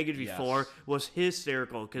hype package before Yes. was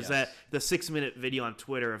hysterical because Yes. the 6-minute video on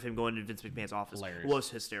Twitter of him going to Vince McMahon's office Hilarious. was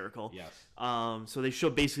hysterical. Yes. So they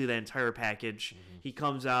showed basically the entire package. He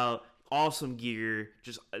comes out, awesome gear,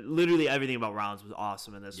 just literally everything about Rollins was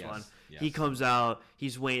awesome in this Yes. one. Yes. He comes out,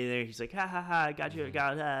 he's waiting there. He's like, ha ha ha, I got you, I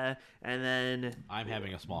got that. And then I'm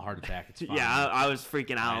having a small heart attack. It's fine. yeah, I was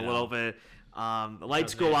freaking out I a know. little bit. The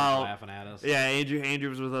lights Andrew's go out. laughing at us. Yeah, Andrew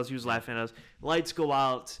was with us. He was laughing at us. Lights go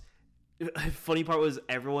out. Funny part was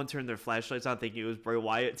everyone turned their flashlights on thinking it was Bray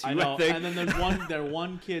Wyatt too. I know. think. And then there's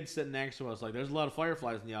one kid sitting next to us. Like, there's a lot of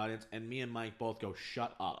fireflies in the audience, and me and Mike both go,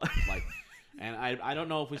 "Shut up!" Like, and I don't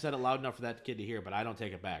know if we said it loud enough for that kid to hear, but I don't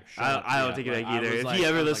take it back. I don't take it back either. If he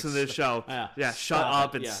ever listens to this show, shut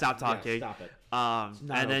up and stop talking. Yeah, stop it.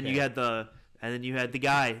 And then you had the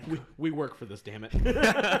guy. We work for this, damn it.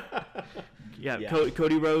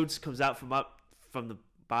 Cody Rhodes comes out from the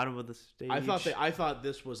bottom of the stage. I thought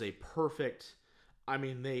this was a perfect. I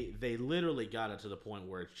mean, they literally got it to the point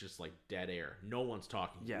where it's just like dead air. No one's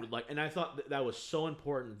talking. Yeah. Like, and I thought that was so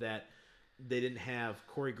important that they didn't have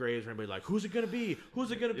Corey Graves or anybody like, who's it gonna be? Who's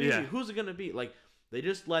it gonna be? Yeah. Who's it gonna be? Like, they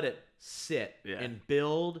just let it sit and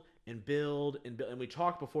build and build and build. And we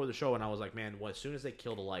talked before the show, and I was like, man, well, as soon as they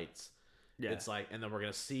kill the lights. Yeah. It's like, and then we're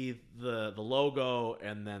gonna see the logo,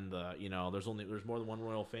 and then there's more than one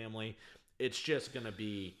royal family. It's just gonna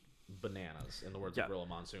be bananas, in the words of Gorilla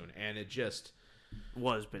Monsoon, and it just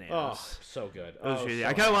was bananas. Oh, so good. It was crazy.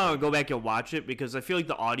 I kind of want to go back and watch it because I feel like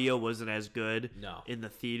the audio wasn't as good in the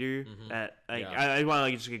theater. I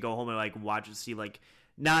want to just go home and watch and see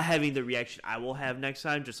not having the reaction I will have next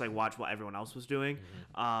time. Just watch what everyone else was doing.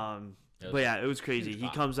 But yeah, it was crazy. He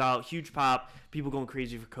comes out, huge pop, people going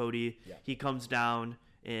crazy for Cody. Yeah. He comes down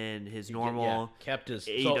in his normal kept his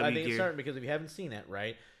AEW so I think gear. It's certain because if you haven't seen it,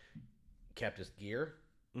 right, kept his gear,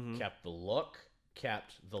 kept the look,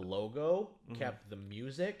 kept the logo, kept the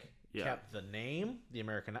music, kept the name, the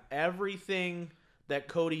American, everything that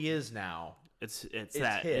Cody is now. It's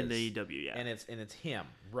that his, in the AEW, and it's him,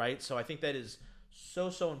 right? So I think that is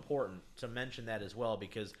so important to mention that as well,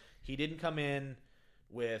 because he didn't come in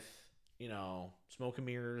with smoke and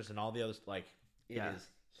mirrors and all the others. Like, it is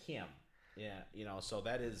him. Yeah, so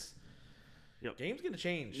that is. Game's gonna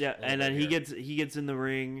change. Yeah, and then he gets in the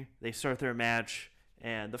ring. They start their match,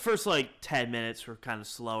 and the first 10 minutes were kind of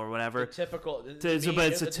slow or whatever. It's a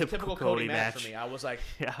typical Cody match for me. I was like,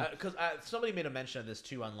 because somebody made a mention of this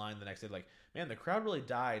too online the next day. Like, man, the crowd really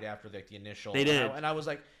died after the initial. They did, and I was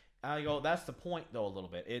like, I go, that's the point though. A little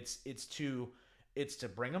bit. It's to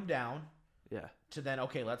bring them down. Yeah. To then,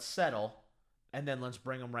 okay, let's settle, and then let's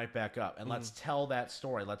bring them right back up, and let's tell that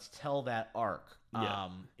story. Let's tell that arc. Yeah.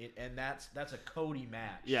 And that's a Cody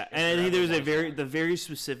match. Yeah, and I think there was the very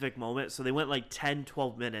specific moment. So they went 10,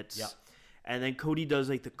 12 minutes. Yep. And then Cody does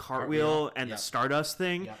the cartwheel and the Stardust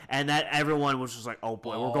thing, and that everyone was just like, "Oh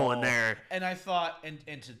boy, we're going there." And I thought,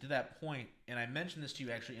 and to that point, and I mentioned this to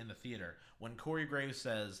you actually in the theater when Corey Graves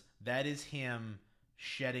says that is him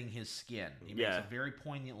shedding his skin. He makes a very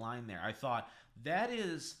poignant line there. I thought that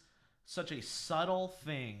is such a subtle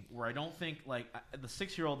thing where I don't think the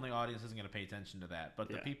 6-year-old in the audience isn't going to pay attention to that, but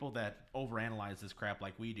the people that overanalyze this crap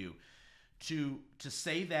like we do, to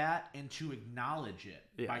say that and to acknowledge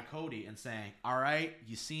it by Cody and saying, all right,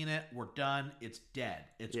 you seen it, we're done, it's dead,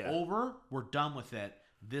 it's over, we're done with it,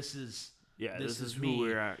 this is who me.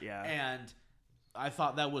 We're at. And I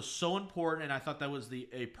thought that was so important, and I thought that was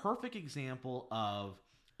a perfect example of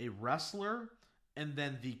a wrestler and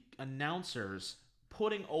then the announcers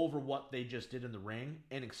putting over what they just did in the ring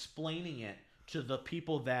and explaining it to the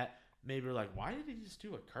people that maybe are like, why did he just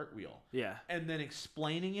do a cartwheel? Yeah. And then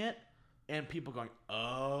explaining it and people going,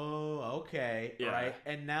 oh, okay, right?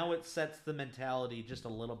 And now it sets the mentality just a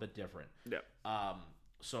little bit different. Yeah.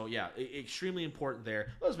 So, extremely important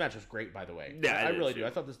there. Well, this match was great, by the way. Yeah, I really do. I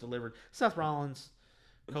thought this delivered. Seth Rollins,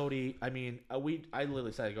 Cody, I mean, I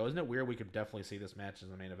literally said, isn't it weird we could definitely see this match as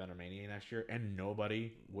the main event of Mania next year, and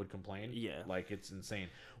nobody would complain? Yeah. It's insane.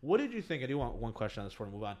 What did you think? I do want one question on this before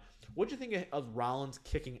we move on. What did you think of Rollins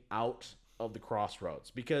kicking out of the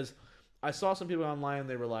Crossroads? Because I saw some people online,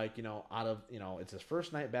 they were like, it's his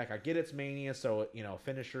first night back. I get it's Mania, so,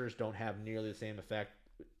 finishers don't have nearly the same effect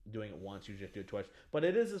doing it once. You just do it twice. But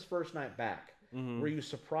it is his first night back. Mm-hmm. Were you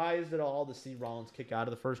surprised at all to see Rollins kick out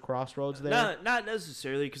of the first Crossroads there? Not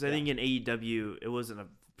necessarily, because I think in AEW it wasn't a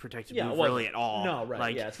protected move really at all. No,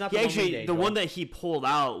 right. It's not the one that he pulled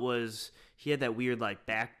out was he had that weird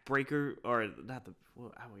back breaker, or not the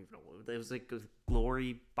I don't even know what it was, a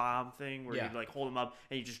glory bomb thing where you hold him up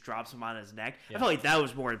and he just drops him on his neck. I felt like that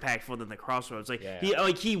was more impactful than the Crossroads.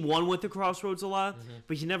 He won with the Crossroads a lot,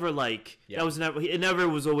 but he never that was never it never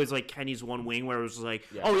was always Kenny's one wing where it was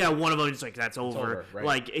one of them is that's over.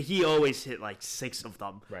 Right. He always hit 6 of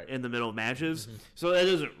them in the middle of matches, so that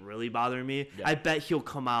doesn't really bother me. I bet he'll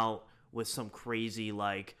come out with some crazy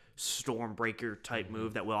Stormbreaker type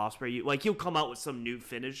move that will Ospreay you. He'll come out with some new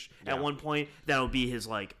finish at one point that'll be his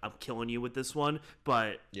I'm killing you with this one,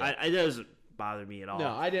 but it doesn't bother me at all. No,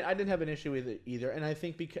 I didn't have an issue with it either, and I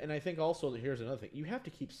think and I think also that here's another thing: you have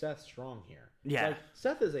to keep Seth strong here. Yeah,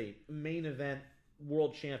 Seth is a main event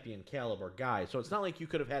world champion caliber guy. So it's not like you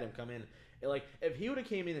could have had him come in. Like, if he would have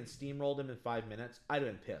came in and steamrolled him in 5 minutes, I'd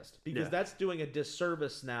have been pissed. Because that's doing a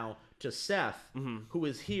disservice now to Seth, who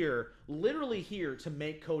is literally here to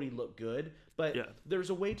make Cody look good. But there's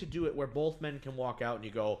a way to do it where both men can walk out and you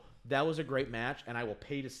go, that was a great match, and I will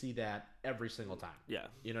pay to see that every single time. Yeah.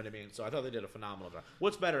 You know what I mean? So I thought they did a phenomenal job.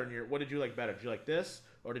 What's better what did you like better? Did you like this,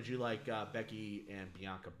 or did you like Becky and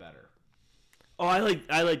Bianca better? Oh, I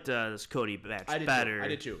liked this Cody match better. I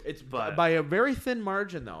did too. It's by a very thin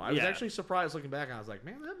margin, though. I was actually surprised looking back, and I was like,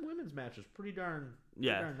 man, that women's match was pretty darn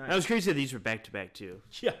nice. I was crazy that these were back-to-back, too.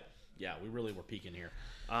 Yeah, we really were peaking here.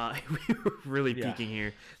 We were really peaking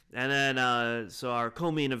here. And then, so our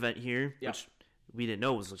co-main event here, which we didn't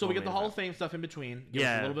know was the So we get the Hall of Fame stuff in between. Give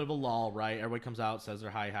us a little bit of a lull, right? Everybody comes out, says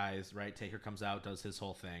their highs, right? Taker comes out, does his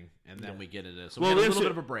whole thing, and then we get it. So we get a little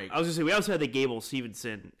bit of a break. I was going to say, we also had the Gable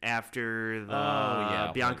Stevenson after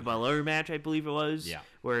the Bianca Belair match, I believe it was,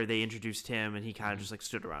 where they introduced him, and he kind of just like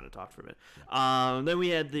stood around and talked for a bit. Then we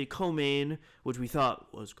had the co-main, which we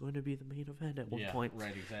thought was going to be the main event at one point.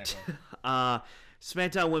 Right, exactly.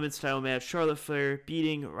 SmackDown Women's Title match: Charlotte Flair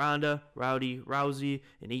beating Ronda Rousey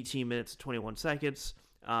in 18 minutes and 21 seconds.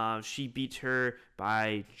 She beat her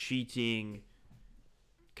by cheating,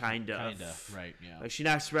 kind of. Right, yeah. Like, she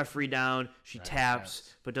knocks the referee down. She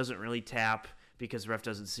taps, but doesn't really tap because the ref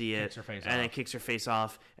doesn't see it. Kicks her face and off. then kicks her face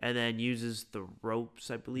off, and then uses the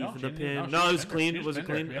ropes, I believe, No, for the she pin. didn't. No, it was She clean. Was it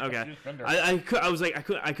pinned clean? her. Yeah, Okay. she pinned her. I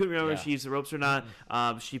couldn't remember if she used the ropes or not.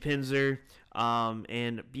 She pins her,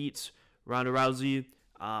 and beats Ronda Rousey.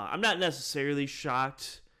 I'm not necessarily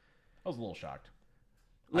shocked. I was a little shocked.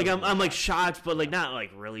 Like, I'm like shocked, but like not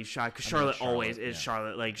like really shocked, because Charlotte always is yeah.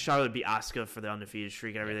 Charlotte. Like, Charlotte beat Asuka for the undefeated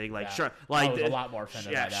streak and everything. Like, Yeah. like I was a lot more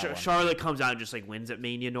offended by that one. Charlotte comes out and just like wins at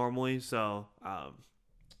Mania normally. So I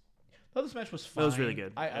thought this match was fine. It was really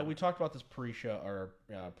good. We talked about this pre-show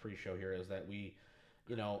here, is that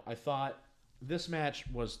I thought this match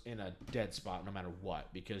was in a dead spot no matter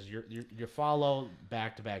what, because you follow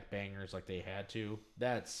back-to-back bangers like they had to.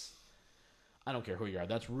 I don't care who you are.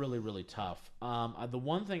 That's really, really tough. The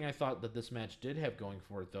one thing I thought that this match did have going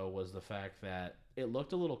for it, though, was the fact that it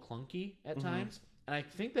looked a little clunky at times. And I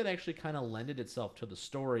think that actually kind of lended itself to the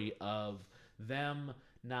story of them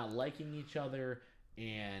not liking each other,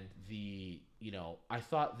 and I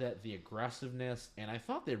thought that the aggressiveness, and I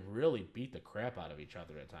thought they really beat the crap out of each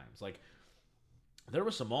other at times. Like, there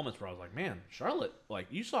were some moments where I was like, man, Charlotte, like,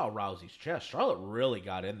 you saw Rousey's chest. Charlotte really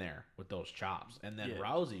got in there with those chops. And then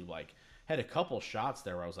Rousey, like, had a couple shots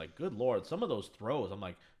there where I was like, good Lord, some of those throws, I'm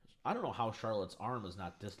like, I don't know how Charlotte's arm is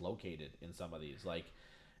not dislocated in some of these. Like,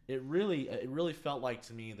 it really felt like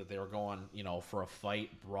to me that they were going, for a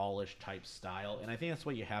fight, brawlish type style. And I think that's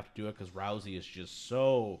why you have to do it, because Rousey is just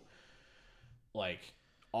so, like,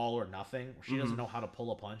 all or nothing. She doesn't know how to pull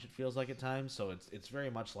a punch, it feels like at times. So it's very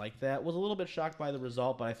much like that. Was a little bit shocked by the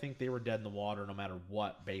result, but I think they were dead in the water no matter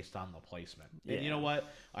what, based on the placement. Yeah. And you know what?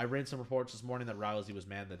 I read some reports this morning that Rousey was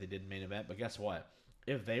mad that they didn't main event, but guess what?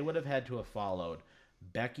 If they would have had to have followed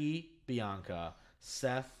Becky, Bianca,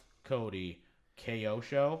 Seth, Cody, KO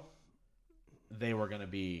show, they were going to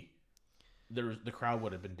be... The crowd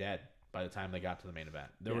would have been dead by the time they got to the main event.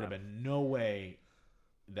 There would have been no way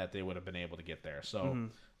that they would have been able to get there. So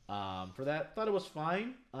for that, thought it was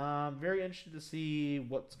fine. Very interested to see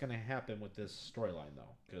what's going to happen with this storyline,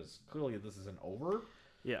 though, because clearly this isn't over.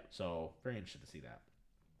 Yeah. So very interested to see that.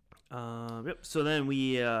 Yep. So then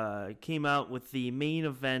we came out with the main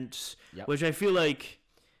event, which I feel like,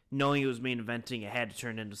 knowing it was main eventing, it had to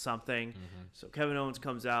turn into something. So Kevin Owens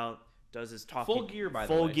comes out, does his talkie. Full gear, by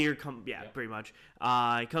the way. Full gear, pretty much.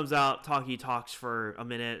 He comes out, talks for a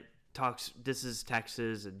minute, this is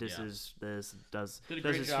Texas, and this is this, does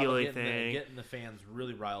his healing thing. Getting the fans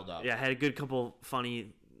really riled up. Yeah, had a good couple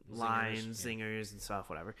funny lines, zingers and stuff,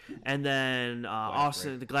 whatever. And then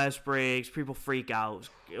Austin, the glass breaks, people freak out.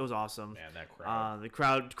 It was awesome. Man, that crowd. The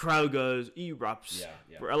crowd goes, erupts.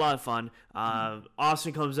 Yeah. A lot of fun.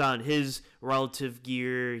 Austin comes out in his relative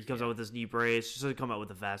gear. He comes out with his knee brace. He doesn't come out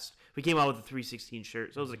with a vest. We came out with a 316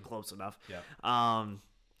 shirt, so it was like close enough. Yeah.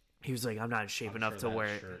 He was like, I'm not in shape enough to wear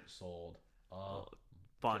it. Shirt sold a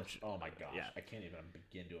bunch. Oh my gosh. Yeah. I can't even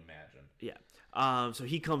begin to imagine. Yeah. So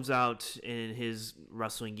he comes out in his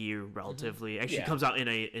wrestling gear relatively. Actually, he comes out in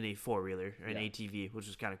a four-wheeler, or an ATV, which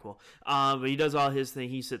is kind of cool. But he does all his thing.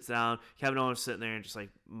 He sits down. Kevin Owens sitting there and just like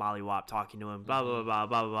mollywop talking to him. Blah blah blah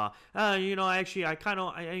blah blah blah. Actually, I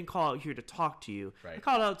didn't call out here to talk to you. Right. I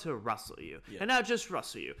called out to wrestle you, and not just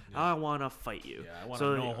wrestle you. I want to fight you. Yeah,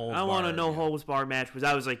 I want a no holds bar match, because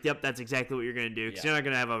I was like, yep, that's exactly what you're gonna do. Because you're not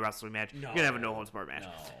gonna have a wrestling match. You're gonna have a no holds bar match.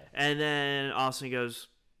 No. And then Austin goes,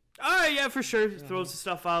 all right, yeah, for sure. Throws the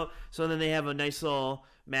stuff out. So then they have a nice little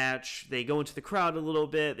match. They go into the crowd a little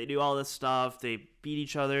bit. They do all this stuff. They beat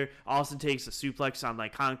each other. Austin takes a suplex on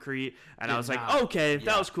like concrete, and I was like, okay,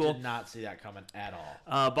 that was cool. Did not see that coming at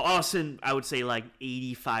all. But Austin, I would say like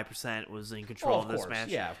 85% was in control of this match.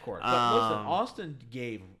 Yeah, of course. But listen, Austin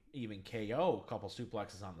gave even KO a couple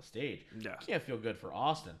suplexes on the stage. Yeah. You can't feel good for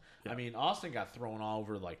Austin. Yeah. I mean, Austin got thrown all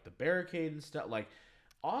over like the barricade and stuff. Like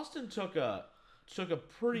Austin took a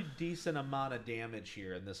pretty decent amount of damage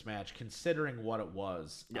here in this match, considering what it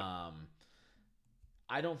was. Yep.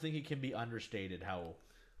 I don't think it can be understated how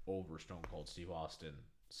over Stone Cold Steve Austin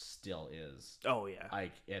still is. Oh yeah,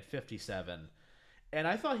 like at 57, and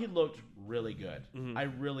I thought he looked really good. Mm-hmm. I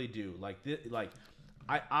really do.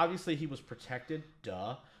 I obviously he was protected,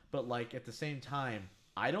 but like at the same time,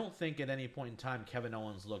 I don't think at any point in time Kevin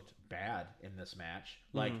Owens looked bad in this match.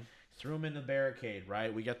 Like. Threw him in the barricade,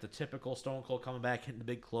 right? We got the typical Stone Cold coming back, hitting the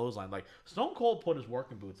big clothesline. Like, Stone Cold put his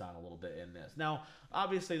working boots on a little bit in this. Now,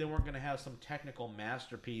 obviously, they weren't going to have some technical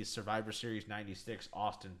masterpiece Survivor Series 96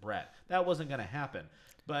 Austin Brett. That wasn't going to happen.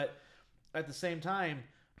 But at the same time,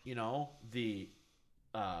 you know, the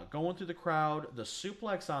going through the crowd, the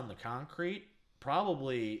suplex on the concrete,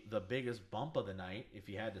 probably the biggest bump of the night, if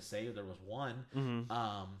you had to say there was one.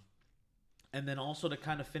 Mm-hmm. And then also to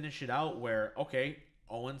kind of finish it out where, okay,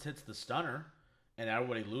 Owens hits the stunner, and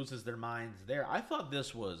everybody loses their minds there. I thought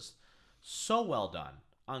this was so well done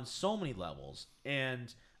on so many levels,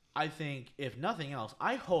 and I think, if nothing else,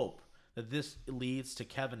 I hope that this leads to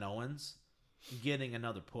Kevin Owens getting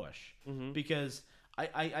another push, because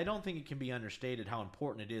I don't think it can be understated how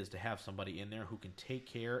important it is to have somebody in there who can take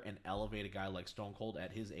care and elevate a guy like Stone Cold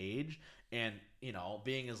at his age, and you know,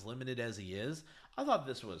 being as limited as he is. I thought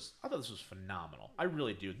this was phenomenal. I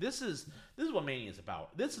really do. This is what Mania is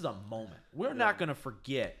about. This is a moment. We're not going to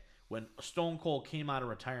forget when Stone Cold came out of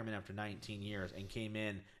retirement after 19 years and came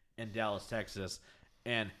in Dallas, Texas,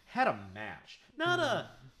 and had a match. Not a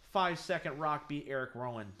 5-second Rock beat Eric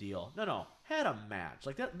Rowan deal. No, had a match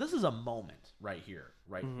like that. This is a moment right here,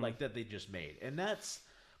 right? Like that they just made, and that's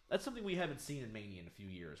something we haven't seen in Mania in a few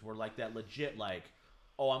years. Where like that legit, like,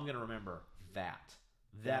 oh, I'm going to remember that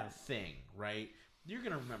thing, right? You're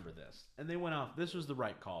going to remember this. And they went off. This was the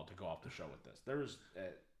right call to go off the show with this.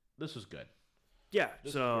 This was good. Yeah.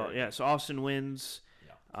 So Austin wins.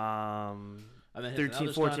 Yeah. And then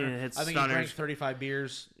 13-14 hits I think he drank 35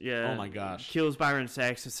 beers. Yeah. Oh my gosh. Kills Byron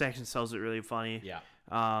Saxton. Saxton sells it really funny. Yeah.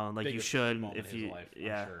 Like Biggest you should if you life,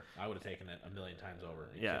 I'm sure. I would have taken it a million times over.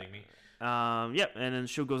 Are you kidding me? Yep, and then the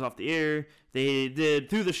show goes off the air. They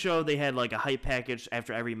did through the show. They had like a hype package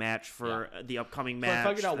after every match for the upcoming match. I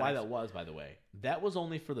figured out why that was. By the way, that was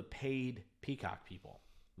only for the paid Peacock people.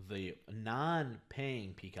 The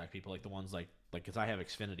non-paying Peacock people, like the ones like because I have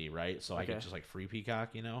Xfinity, right? So I get just like free Peacock,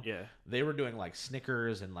 you know. Yeah. They were doing like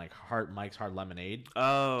Snickers and like Mike's Hard Lemonade.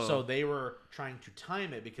 Oh. So they were trying to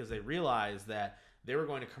time it because they realized that they were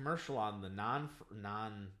going to commercial on the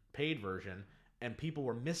non-paid version. And people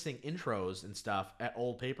were missing intros and stuff at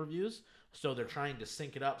old pay-per-views. So they're trying to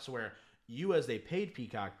sync it up so where you as a paid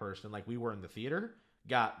Peacock person, like we were in the theater,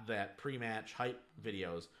 got that pre-match hype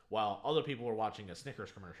videos while other people were watching a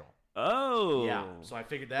Snickers commercial. Oh. Yeah. So I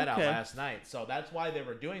figured that out last night. So that's why they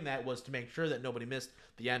were doing that, was to make sure that nobody missed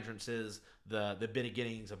the entrances, the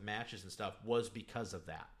beginnings of matches and stuff, was because of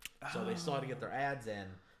that. So they still had to get their ads in,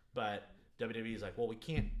 but WWE's like, well, we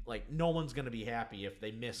can't, like, no one's going to be happy if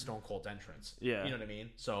they miss Stone Cold's entrance. Yeah. You know what I mean?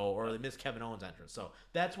 So, or they miss Kevin Owens' entrance. So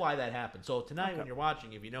that's why that happened. So tonight when you're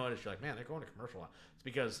watching, if you notice, you're like, man, they're going to commercial. It's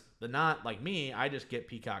because like me, I just get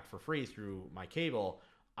Peacock for free through my cable.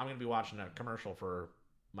 I'm going to be watching a commercial for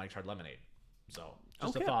Mike's Hard Lemonade. So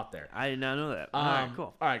just a thought there. I did not know that. All right,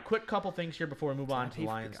 cool. All right, quick couple things here before we move on to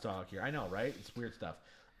Lions talk here. I know, right? It's weird stuff.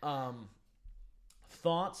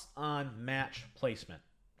 Thoughts on match placement.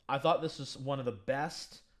 I thought this was one of the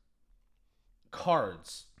best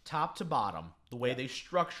cards, top to bottom, the way they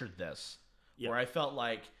structured this, where I felt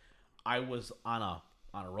like I was on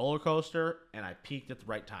a roller coaster and I peaked at the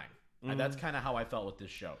right time. And that's kind of how I felt with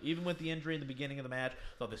this show. Even with the injury in the beginning of the match, I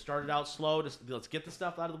thought they started out slow. Let's get the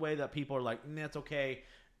stuff out of the way that people are like, that's okay.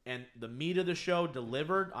 And the meat of the show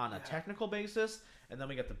delivered on a technical basis. And then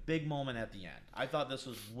we got the big moment at the end. I thought this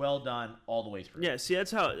was well done all the way through. Yeah, see, that's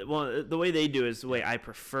how, well, the way they do it is the way I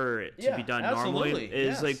prefer it to be done normally.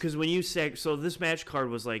 Is like, because when you say, so this match card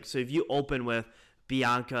was like, so if you open with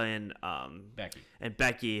Bianca and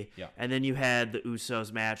Becky, and then you had the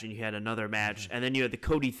Usos match, and you had another match, and then you had the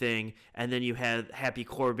Cody thing, and then you had Happy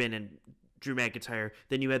Corbin and Drew McIntyre,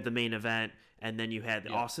 then you had the main event, and then you had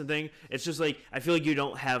the Austin thing. It's just like, I feel like you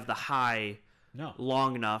don't have the high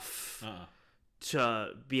long enough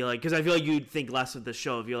to be like, because I feel like you'd think less of the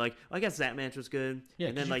show if you're like, I guess that match was good. Yeah,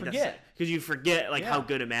 and then 'cause you like forget. because you forget like how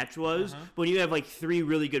good a match was. But when you have like 3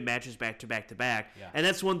 really good matches back to back to back, and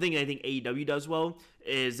that's one thing I think AEW does well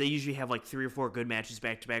is they usually have like 3 or 4 good matches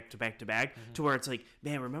back to back to back to back to where it's like,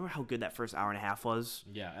 man, remember how good that first hour and a half was?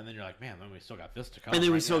 Yeah, and then you're like, man, then we still got this to come. And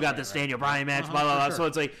then we still got this Daniel Bryan match, blah blah blah.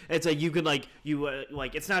 Sure. So it's like you could like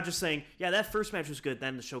like it's not just saying that first match was good,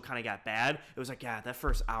 then the show kind of got bad. It was like that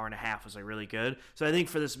first hour and a half was like really good. So I think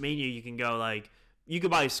for this Mania you can go like you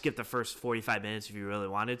could probably skip the first 45 minutes if you really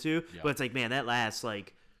wanted to, but it's like man that lasts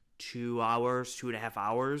like 2 hours, 2.5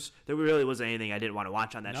 hours. There really wasn't anything I didn't want to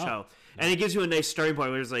watch on that show, and it gives you a nice starting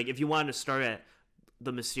point where it's like if you wanted to start at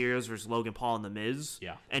the Mysterios versus Logan Paul and The Miz,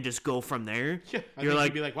 and just go from there. Yeah, you're like,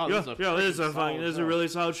 you'd be like, wow, this is a really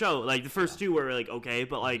solid show. Like the first 2 were like okay,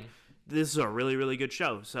 but like this is a really really good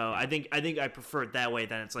show. So I think I prefer it that way.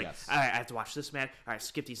 Then it's like, all right, I have to watch this match. All right,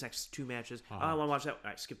 skip these next 2 matches. Oh, I want to watch that. All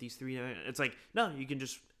right, skip these 3. It's like no, you can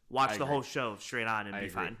just watch the whole show straight on and be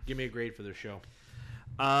fine. Give me a grade for this show.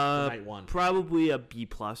 Night 1, probably a B+.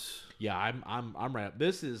 Yeah, I'm right up.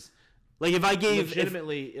 This is. Like if I gave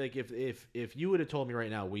legitimately like if you would have told me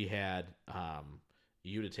right now we had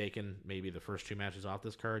you'd have taken maybe the first 2 matches off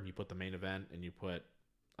this card, you put the main event and you put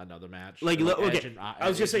another match like okay, I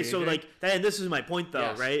was gonna say so AJ. like that, and this is my point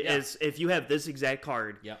though, right? Yeah. Is if you have this exact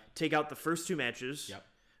card, take out the first 2 matches,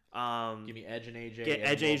 give me Edge and AJ, get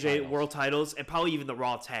Edge and AJ world titles, and probably even the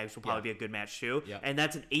Raw tags will probably be a good match too. And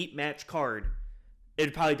that's an 8-match card.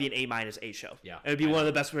 It'd probably be an A- show. Yeah, it'd be one of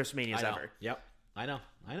the best WrestleManias ever. Yep. I know.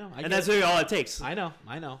 And that's really all it takes. I know.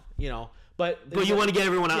 You know, but you want to get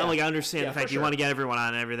everyone on. Like I understand the fact you want to get everyone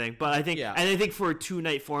on and everything. But I think, and I think for a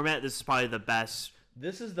 2-night format, this is probably the best.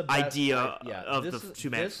 This is the best idea of the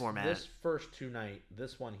 2-match format. This first 2-night,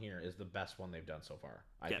 this one here is the best one they've done so far.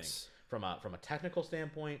 I think from a technical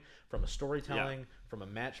standpoint, from a storytelling, from a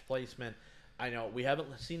match placement. I know we haven't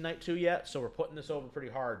seen night 2 yet, so we're putting this over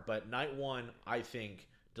pretty hard. But night 1, I think,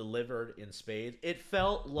 delivered in spades. It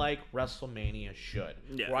felt like WrestleMania should.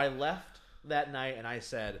 Where I left that night and I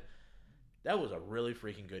said, that was a really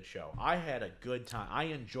freaking good show. I had a good time.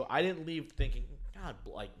 I didn't leave thinking, God,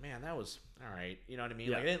 like, man, that was all right. You know what I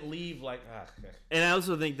mean? Like, I didn't leave like, ugh. And I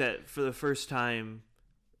also think that for the first time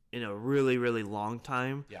in a really, really long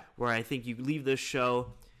time, where I think you leave this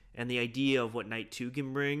show and the idea of what night 2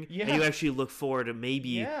 can bring, and you actually look forward to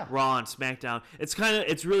maybe Raw and SmackDown.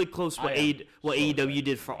 It's really close to what AEW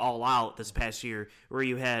did for All Out this past year, where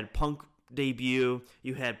you had Punk debut,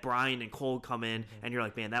 you had Bryan and Cole come in, and you're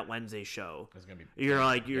like, man, that Wednesday show,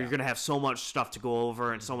 you're gonna have so much stuff to go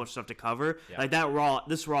over and so much stuff to cover. Like that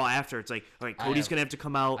this Raw after, it's like, all right, Cody's gonna have to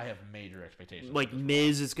come out. I have major expectations. Like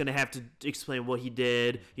Miz is gonna have to explain what he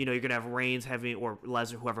did. You know, you're gonna have Reigns or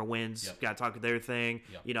Lesnar, whoever wins, gotta talk to their thing.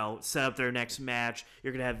 You know, set up their next match.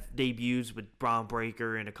 You're gonna have debuts with Braun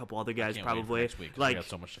Breaker and a couple other guys probably. Next week, like we got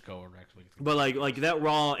so much to cover next week. But like that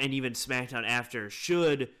Raw and even SmackDown after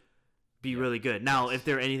should be really good. Now, if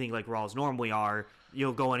they're anything like Raws normally are,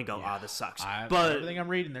 you'll go in and go, this sucks. But everything I'm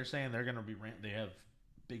reading, they're saying they're going to be. They have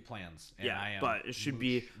big plans. And but it should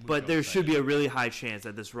be. But there should be a really high chance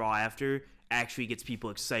that this Raw after actually gets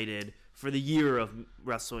people excited for the year of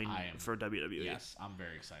wrestling for WWE. Yes, I'm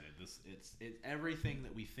very excited. It's everything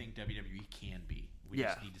that we think WWE can be. We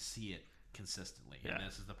just need to see it consistently. And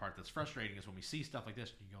this is the part that's frustrating is when we see stuff like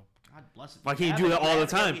this, you go, God bless it. Why can't you do it all the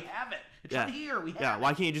time? We have it. It's right here. We have it.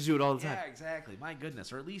 Why can't you just do it all the time? Yeah, exactly. My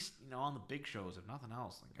goodness. Or at least, on the big shows, if nothing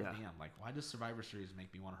else. Like, goddamn, like, why does Survivor Series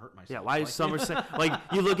make me want to hurt myself? Yeah, why is SummerSlam... like,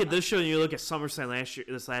 you look at this show and you look at SummerSlam last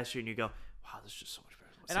year and you go, wow, this is just so much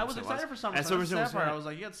better. And I was excited for SummerSlam. I was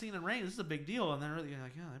like, you had Cena and Reigns. This is a big deal. And then really,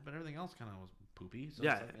 like, but everything else kind of was poopy. So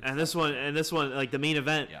and this one, like, the main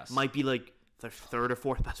event might be, like, the 3rd or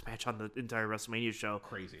 4th best match on the entire WrestleMania show.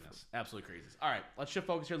 Craziness. Absolute craziness. All right, let's shift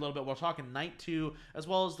focus here a little bit. We're talking night 2 as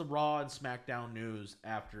well as the Raw and SmackDown news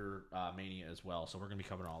after Mania as well. So we're going to be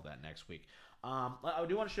covering all that next week. I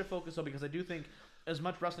do want to shift focus, though, because I do think as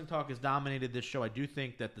much wrestling talk has dominated this show, I do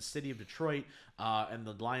think that the city of Detroit and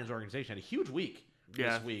the Lions organization had a huge week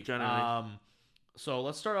this week. Generally. So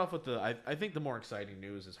let's start off with I think the more exciting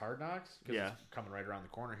news is Hard Knocks because it's coming right around the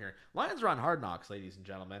corner here. Lions are on Hard Knocks, ladies and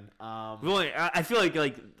gentlemen. Really, I feel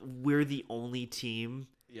like we're the only team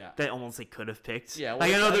that almost they could have picked. Yeah,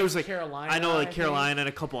 like I know there was like Carolina. I know like Carolina and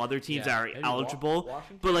a couple other teams that are eligible,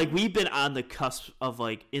 but like we've been on the cusp of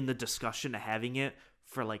like in the discussion of having it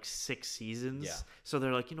for like 6 seasons. Yeah. So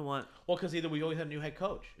they're like, you know what? Well, because either we always had a new head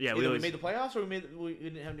coach. Yeah, we made the playoffs or we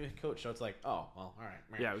didn't have a new head coach. So it's like, oh, well, all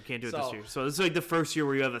right. Yeah, we can't do it this year. So this is like the first year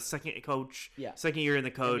where you have a second coach. Yeah. Second year in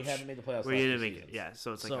the coach. And we haven't made the playoffs. We didn't make it. Yeah.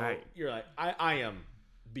 So it's like, all right. You're like, I am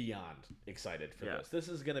beyond excited for Yeah. this. This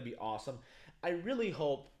is going to be awesome. I really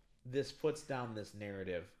hope this puts down this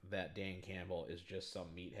narrative that Dan Campbell is just some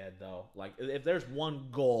meathead, though. Like, if there's one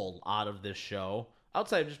goal out of this show,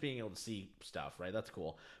 outside of just being able to see stuff, right? That's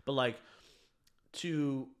cool. But, like,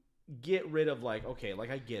 to get rid of, like, okay,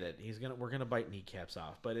 like, I get it. We're gonna bite kneecaps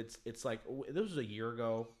off, but it's like, this was a year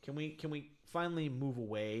ago. Can we finally move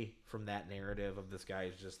away from that narrative of this guy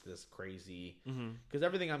is just this crazy? Because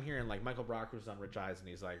everything I'm hearing, like, Michael Brock was on Rich Eisen,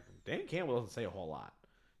 he's like, Dan Campbell doesn't say a whole lot.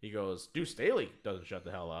 He goes, Deuce Staley doesn't shut the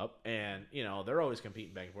hell up. And, they're always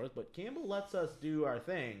competing back and forth. But Campbell lets us do our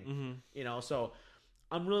thing. So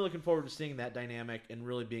I'm really looking forward to seeing that dynamic and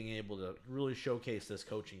really being able to really showcase this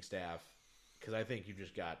coaching staff. Because I think you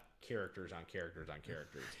just got characters on characters on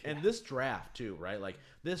characters. And this draft, too, right? Like,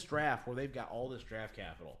 this draft where they've got all this draft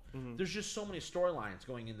capital. There's just so many storylines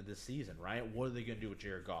going into this season, right? What are they going to do with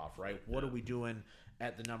Jared Goff, right? What are we doing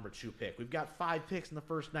at the number 2 pick? We've got 5 picks in the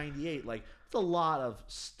first 98. Like, it's a lot of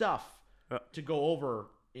stuff to go over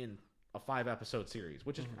in a 5-episode series,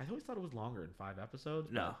 which is, I always thought it was longer than 5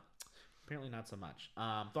 episodes. No. Apparently not so much.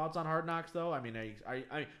 Thoughts on Hard Knocks, though? I mean,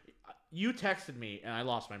 you texted me, and I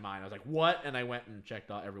lost my mind. I was like, what? And I went and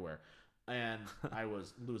checked out everywhere. And I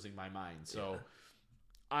was losing my mind. So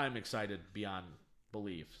I'm excited beyond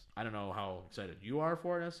belief. I don't know how excited you are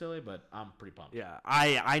for it necessarily, but I'm pretty pumped. Yeah,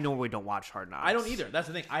 I normally don't watch Hard Knocks. I don't either. That's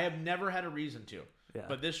the thing. I have never had a reason to. Yeah.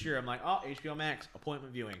 But this year, I'm like, oh, HBO Max,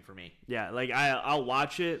 appointment viewing for me. Yeah, like I'll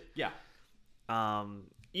watch it. Yeah.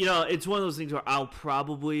 It's one of those things where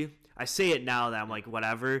I say it now that I'm like,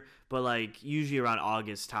 whatever, but like usually around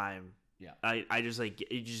August time, I just like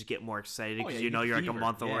you just get more excited because you're like a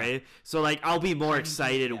month away. So like I'll be more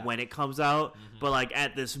excited when it comes out, but like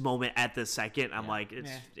at this moment, at this second, I'm like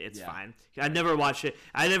it's fine. I never watched it.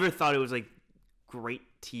 I never thought it was like great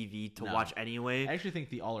TV to watch anyway. I actually think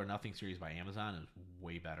the All or Nothing series by Amazon is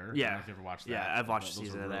way better. Yeah, I don't know if you've ever watched that. Yeah, I've watched a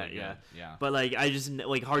season of really that. good. Yeah, but like I just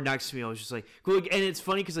like Hard Knocks to me, I was just like, cool. And it's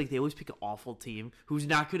funny because like they always pick an awful team who's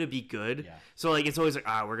not going to be good. Yeah. So like it's always like,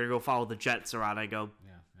 we're gonna go follow the Jets around. I go,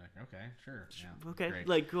 okay, sure. Yeah, okay, great.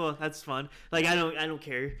 like cool, that's fun. Like I don't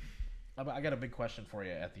care. I got a big question for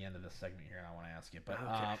you at the end of this segment here, and I want to ask you. But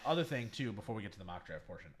other thing too, before we get to the mock draft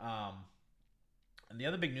portion, and the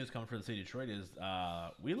other big news coming for the city of Detroit is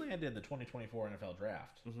we landed the 2024 NFL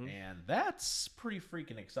draft, and that's pretty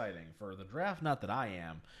freaking exciting for the draft. Not that I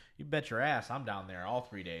am. You bet your ass I'm down there all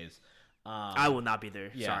 3 days. I will not be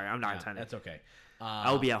there. Sorry, I'm not attending. That's okay.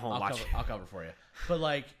 I will be at home watching. I'll cover for you. But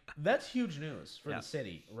like that's huge news for the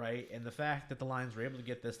city, right? And the fact that the Lions were able to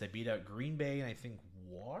get this, they beat out Green Bay, and I think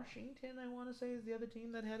Washington, I want to say, is the other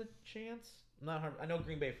team that had a chance. I know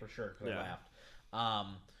Green Bay for sure because I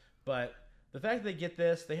laughed. But the fact that they get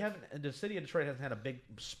this, the city of Detroit hasn't had a big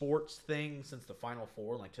sports thing since the Final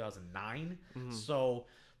Four in like 2009. So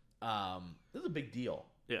this is a big deal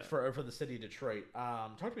for the city of Detroit.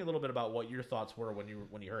 Talk to me a little bit about what your thoughts were when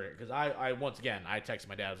you heard it, because I once again I texted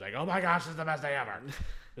my dad. I was like, oh my gosh, this is the best day ever.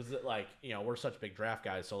 Because like we're such big draft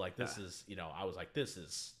guys, so like this is I was like, this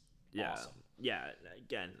is awesome. Yeah,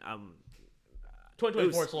 again,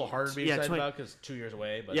 2024 it's a little harder to be excited about because 2 years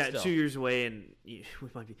away. But still. 2 years away, and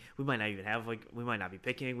we might not even have we might not be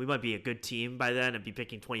picking. We might be a good team by then and be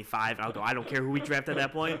picking 25. And I'll go, I don't care who we draft at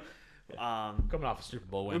that point. Coming off a Super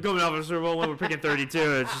Bowl win. We're coming off a Super Bowl win. We're picking 32.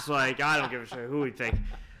 It's just like I don't give a shit who we pick.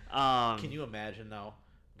 Can you imagine though,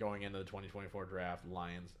 going into the 2024 draft,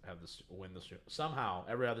 Lions have win the somehow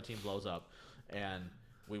every other team blows up, and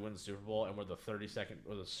we win the Super Bowl, and we're the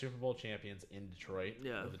Super Bowl champions in Detroit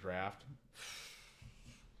with the draft.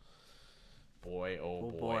 Boy,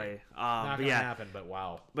 oh boy. Not gonna happen, but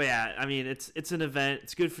wow. But yeah, I mean, it's an event.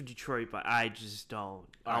 It's good for Detroit, but I just don't.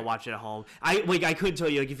 I'll watch it at home. I couldn't tell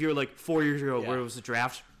you like if you were like 4 years ago where it was the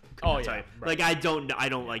draft. Right. Like I don't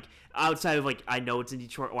like outside of like I know it's in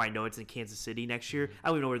Detroit or I know it's in Kansas City next year. I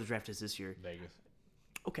don't even know where the draft is this year. Vegas.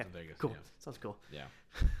 Okay. Vegas, cool. Yeah. Sounds cool. Yeah.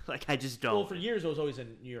 Like I just don't. Well, for years it was always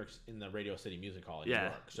in New York, in the Radio City Music Hall in New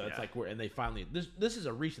York. So it's like and they finally this is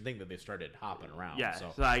a recent thing that they've started hopping around. Yeah.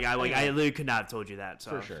 So I literally could not have told you that.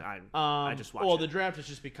 So for sure. I just watched. Well, the draft has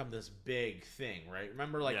just become this big thing, right?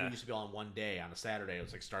 Remember, like it used to be on one day on a Saturday. It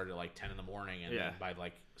was like started at like 10 in the morning, and then by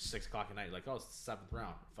like 6 o'clock at night, like it's the 7th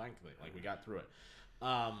round. Thankfully, like we got through it.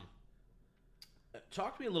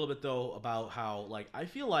 Talk to me a little bit though about how like I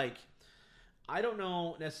feel like. I don't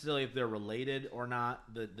know necessarily if they're related or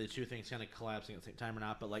not, the two things kind of collapsing at the same time or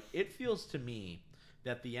not, but like it feels to me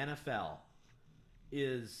that the NFL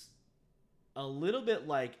is a little bit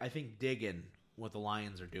like I think digging what the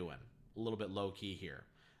Lions are doing, a little bit low key here.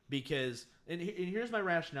 Because and here's my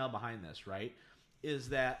rationale behind this, right? Is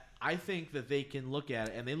that I think that they can look at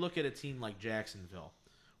it and they look at a team like Jacksonville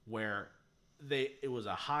where it was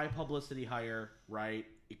a high publicity hire, right?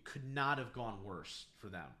 It could not have gone worse for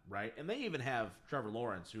them, right? And they even have Trevor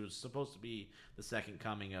Lawrence, who's supposed to be the second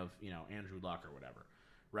coming of, Andrew Luck or whatever,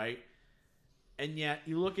 right? And yet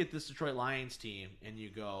you look at this Detroit Lions team and you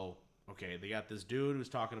go, okay, they got this dude who's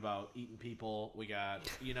talking about eating people. We got,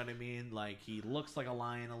 you know what I mean? Like, he looks like a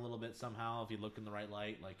lion a little bit somehow if you look in the right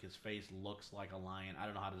light. Like, his face looks like a lion. I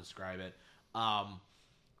don't know how to describe it.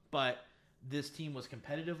 But this team was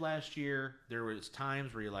competitive last year. There was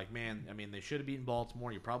times where you're like, man, I mean, they should have beaten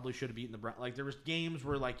Baltimore. You probably should have beaten the Browns. Like, there was games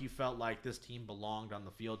where, like, you felt like this team belonged on the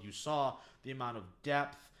field. You saw the amount of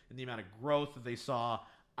depth and the amount of growth that they saw.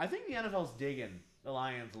 I think the NFL's digging the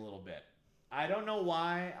Lions a little bit. I don't know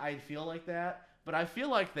why I feel like that, but I feel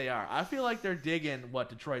like they are. I feel like they're digging what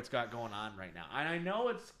Detroit's got going on right now. And I know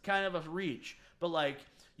it's kind of a reach, but, like,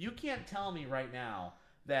 you can't tell me right now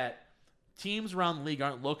that teams around the league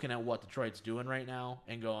aren't looking at what Detroit's doing right now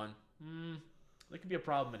and going, there could be a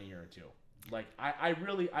problem in a year or two. Like, I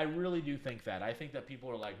really do think that. I think that people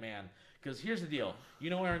are like, man, because here's the deal.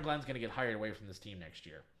 Aaron Glenn's going to get hired away from this team next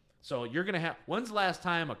year. So you're going to have – when's the last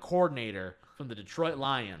time a coordinator from the Detroit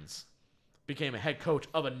Lions became a head coach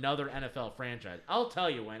of another NFL franchise? I'll tell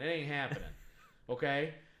you when. It ain't happening,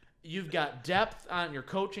 okay? You've got depth on your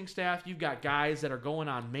coaching staff. You've got guys that are going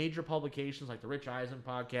on major publications like the Rich Eisen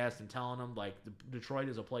podcast and telling them, like, Detroit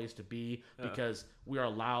is a place to be because we are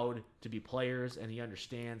allowed to be players, and he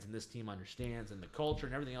understands, and this team understands, and the culture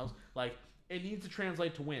and everything else. Like, it needs to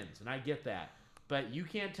translate to wins, and I get that. But you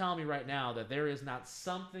can't tell me right now that there is not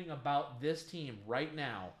something about this team right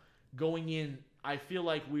now going in. I feel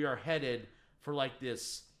like we are headed for, like,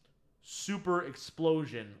 this super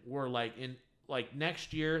explosion where, like, in – like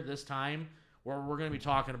next year, this time, where we're going to be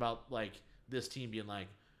talking about, like, this team being like,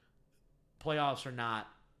 playoffs are not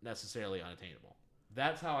necessarily unattainable.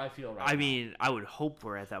 That's how I feel right now. I mean, I would hope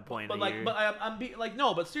we're at that point. But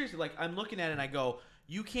but seriously, like, I'm looking at it and I go,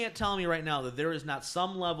 you can't tell me right now that there is not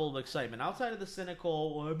some level of excitement outside of the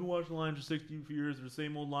cynical, well, I've been watching the Lions for 60 years, they're the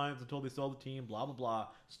same old Lions until they sell the team, blah, blah, blah,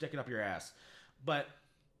 stick it up your ass. But,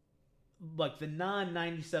 like, the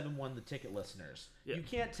non-97 won the ticket listeners, you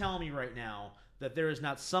can't tell me right now that there is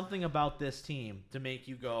not something about this team to make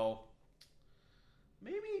you go,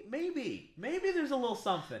 maybe there's a little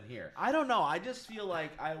something here. I don't know. I just feel like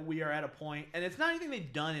we are at a point, and it's not anything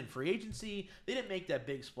they've done in free agency. They didn't make that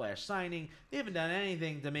big splash signing. They haven't done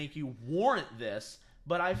anything to make you warrant this,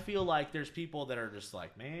 but I feel like there's people that are just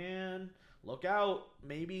like, man, look out.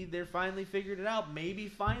 Maybe they're finally figured it out. Maybe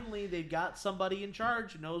finally they've got somebody in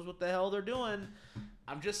charge who knows what the hell they're doing.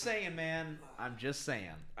 I'm just saying, man. I'm just saying.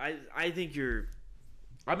 I think you're...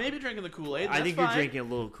 I may be drinking the Kool-Aid. I think you're drinking a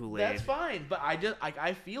little Kool-Aid. That's fine, but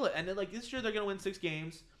I feel it. And then, like, this year they're going to win 6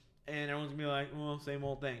 games, and everyone's going to be like, well, same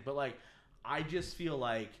old thing. But, like, I just feel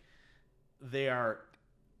like they are,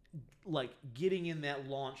 like, getting in that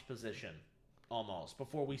launch position almost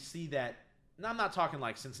before we see that. And I'm not talking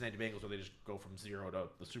like Cincinnati Bengals where they just go from 0 to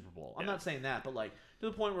the Super Bowl. I'm not saying that, but, like, to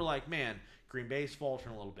the point where, like, man, Green Bay's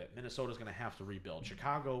faltering a little bit. Minnesota's going to have to rebuild.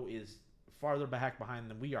 Chicago is farther back behind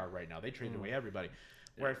than we are right now. They traded away everybody.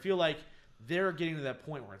 Where I feel like they're getting to that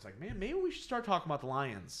point where it's like, man, maybe we should start talking about the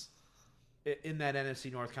Lions in that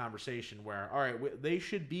NFC North conversation where, all right, they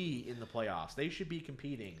should be in the playoffs. They should be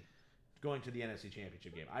competing, going to the NFC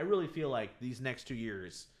Championship game. I really feel like these next 2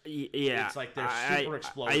 years, it's like they're super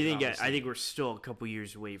exploding. I think we're still a couple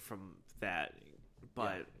years away from that,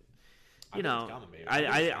 but... Yeah. You know,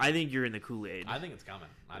 I think you're in the Kool-Aid. I think it's coming.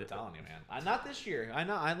 I'm telling you, man. Not this year. I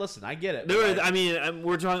know. Listen, I get it.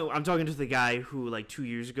 I'm talking to the guy who, like, 2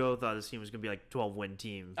 years ago thought this team was gonna be like 12-win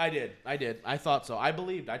team. I did. I thought so. I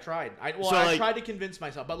believed. I tried. I tried to convince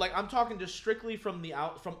myself. But, like, I'm talking just strictly from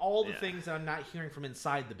all the things that I'm not hearing from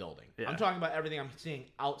inside the building. Yeah. I'm talking about everything I'm seeing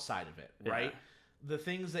outside of it. Right. The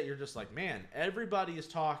things that you're just like, man. Everybody is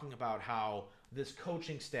talking about how this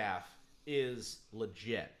coaching staff is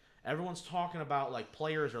legit. Everyone's talking about, like,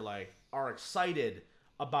 players are excited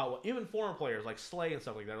about even former players like Slay and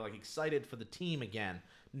stuff like that are, like, excited for the team again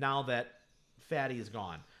now that Fatty is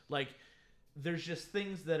gone. Like, there's just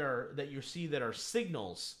things that you see that are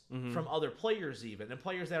signals from other players even, and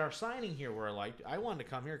players that are signing here where, like, I wanted to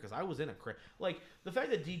come here because I was in a like the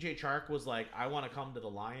fact that DJ Chark was like, I want to come to the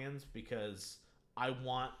Lions because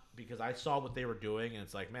I saw what they were doing, and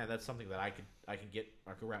it's like, man, that's something that I could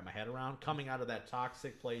wrap my head around. Coming out of that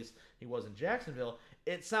toxic place he was in Jacksonville,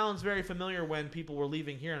 it sounds very familiar when people were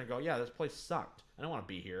leaving here and I go, yeah, this place sucked. I don't want to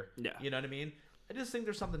be here. Yeah. You know what I mean? I just think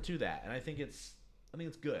there's something to that, and I think it's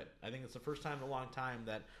good. I think it's the first time in a long time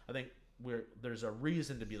that I think there's a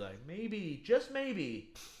reason to be like, maybe, just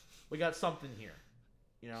maybe, we got something here.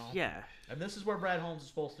 You know? Yeah. And this is where Brad Holmes is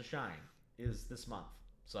supposed to shine, is this month.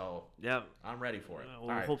 So Yep. I'm ready for it. We'll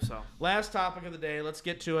All right. hope so. Last topic of the day. Let's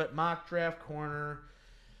get to it. Mock draft corner.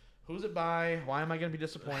 Who's it by? Why am I going to be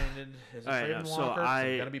disappointed? Is it All right, Trayvon so Walker? I'm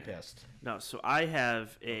going to be pissed. No, so I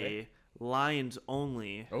have a Lions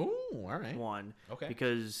only Oh, all right. one. Okay.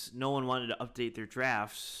 Because no one wanted to update their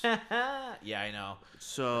drafts. Yeah, I know.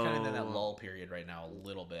 So Kind of in that lull period right now a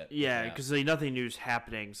little bit. yeah, because nothing new's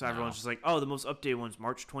happening. So everyone's just like, oh, the most updated one's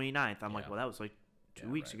March 29th. I'm like, well, that was like 2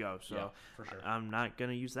 weeks ago. So yeah, for sure. I'm not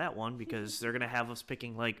going to use that one because they're going to have us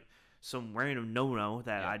picking like some random no-no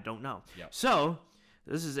that I don't know. Yep. So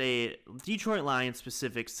this is a Detroit Lions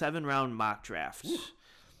specific 7-round mock draft. Ooh.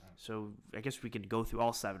 So I guess we can go through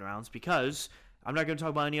all 7 rounds because I'm not going to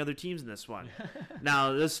talk about any other teams in this one.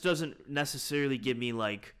 Now, this doesn't necessarily give me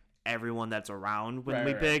like everyone that's around when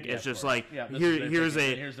we pick. Yeah, it's just course. like here's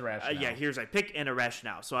the rationale. Here's a pick and a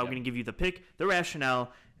rationale. So I'm going to give you the pick, the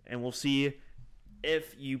rationale, and we'll see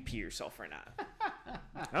if you pee yourself or not.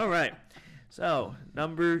 All right. So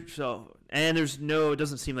and it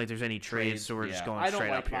doesn't seem like there's any trades, so we're just going straight up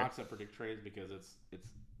here. I don't like mocks that predict trades because it's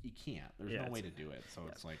you can't. There's no way to do it. So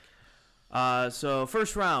it's like. So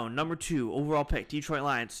first round, number 2 overall pick, Detroit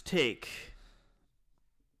Lions take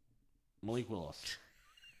Malik Willis.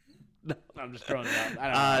 No, I'm just throwing it out.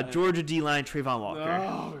 I don't know. Georgia D-line Trayvon Walker.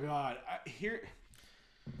 Oh God!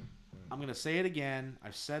 I'm gonna say it again.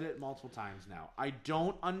 I've said it multiple times now. I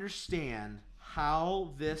don't understand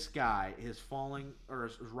how this guy is falling or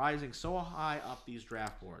is rising so high up these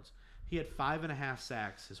draft boards. He had 5.5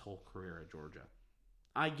 sacks his whole career at Georgia.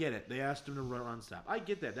 I get it. They asked him to run stop. I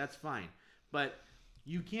get that. That's fine. But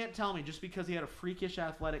you can't tell me just because he had a freakish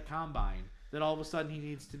athletic combine that all of a sudden he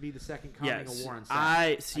needs to be the second coming of Warren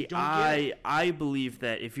Sapp. I believe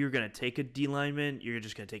that if you're going to take a D lineman, you're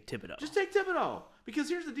just going to take Thibodeau. Just take Thibodeau. Because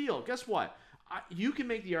here's the deal. Guess what? You can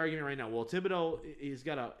make the argument right now. Well, Thibodeau, he's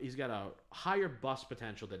got a higher bust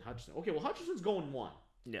potential than Hutchinson. Okay, well, Hutchinson's going 1.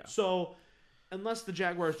 Yeah. So unless the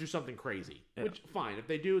Jaguars do something crazy, which fine. If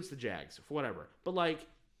they do, it's the Jags. Whatever. But like,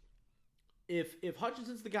 if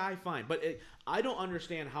Hutchinson's the guy, fine. But I don't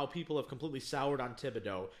understand how people have completely soured on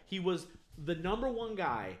Thibodeau. He was the number 1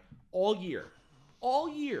 guy all year. All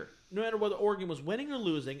year. No matter whether Oregon was winning or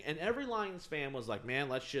losing. And every Lions fan was like, man,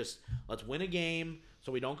 let's win a game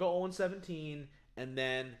so we don't go 0-17. And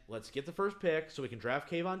then let's get the first pick so we can draft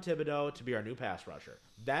Kayvon Thibodeau to be our new pass rusher.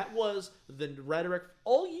 That was the rhetoric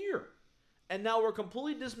all year. And now we're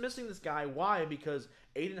completely dismissing this guy. Why? Because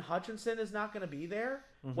Aiden Hutchinson is not going to be there?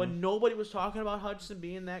 When nobody was talking about Hutchinson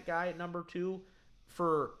being that guy at number 2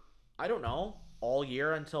 for, I don't know, all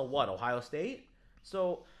year until what, Ohio State?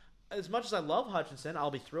 So as much as I love Hutchinson,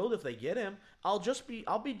 I'll be thrilled if they get him. I'll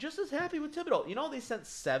be just as happy with Thibodeau. You know, they sent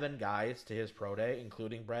 7 guys to his pro day,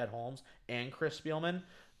 including Brad Holmes and Chris Spielman.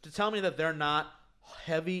 To tell me that they're not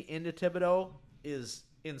heavy into Thibodeau is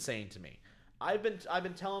insane to me. I've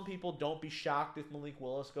been telling people don't be shocked if Malik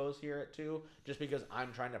Willis goes here at 2, just because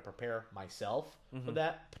I'm trying to prepare myself for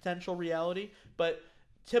that potential reality. But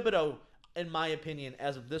Thibodeau, in my opinion,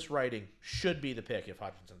 as of this writing, should be the pick if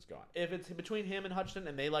Hutchinson's gone. If it's between him and Hutchinson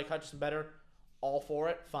and they like Hutchinson better, all for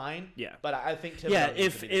it, fine. Yeah. But I think Thibodeau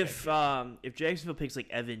needs to be the pick. If Jacksonville picks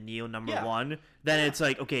like Evan Neal number 1, then it's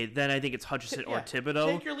like, okay, then I think it's Hutchinson or Thibodeau.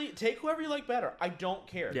 Take your lead. Take whoever you like better. I don't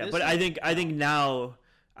care. Yeah, but I think now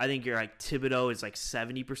I think you're like Thibodeau is like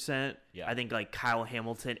 70%. Yeah. I think like Kyle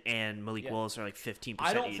Hamilton and Malik Willis are like 15%.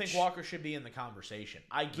 I don't think Walker should be in the conversation.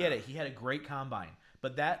 I get it. He had a great combine.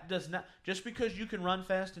 But that does not, just because you can run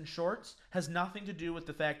fast in shorts has nothing to do with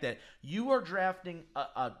the fact that you are drafting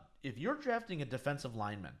if you're drafting a defensive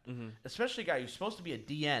lineman, especially a guy who's supposed to be a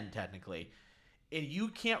DN technically, and you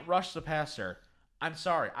can't rush the passer, I'm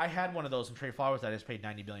sorry. I had one of those in Trey Flowers that I just paid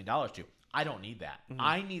 $90 billion to. I don't need that.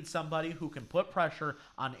 I need somebody who can put pressure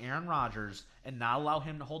on Aaron Rodgers and not allow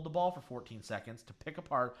him to hold the ball for 14 seconds to pick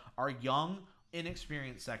apart our young,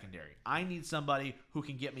 inexperienced secondary. I need somebody who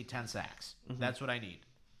can get me 10 sacks. That's what I need.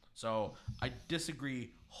 So I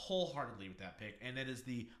disagree wholeheartedly with that pick. And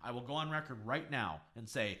I will go on record right now and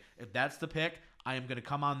say, if that's the pick, I am going to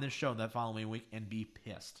come on this show that following week and be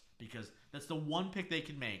pissed. Because that's the one pick they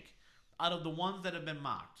can make out of the ones that have been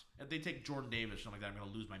mocked. If they take Jordan Davis or something like that, I'm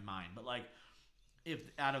going to lose my mind. But like, if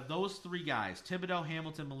out of those 3 guys, Thibodeau,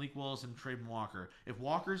 Hamilton, Malik Willis, and Trayvon Walker, if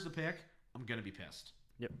Walker's the pick, I'm going to be pissed.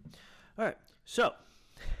 Yep. All right. So.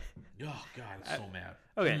 Oh, God, I'm so mad.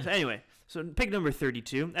 Okay, so anyway. So pick number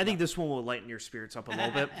 32. I think this one will lighten your spirits up a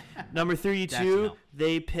little bit. Number 32,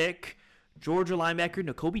 they pick Georgia linebacker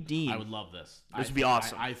Nakobe Dean. I would love this. This would be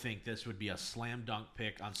awesome. I think this would be a slam dunk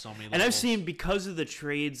pick on so many levels. And I've seen, because of the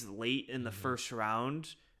trades late in the first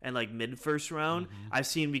round, and like mid first round. I've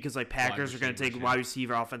seen because like Packers are going to take receivers, wide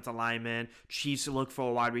receiver, offensive lineman, Chiefs look for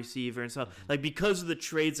a wide receiver and stuff. Like because of the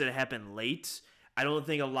trades that happen late, I don't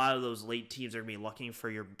think a lot of those late teams are going to be looking for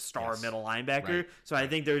your star middle linebacker. Right. So I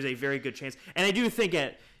think there's a very good chance. And I do think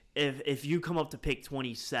if you come up to pick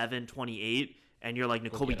 27, 28, and you're like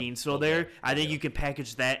Nakobe Dean still there, I think you can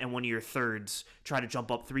package that in one of your thirds, try to jump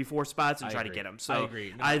up 3-4 spots and try to get him. So I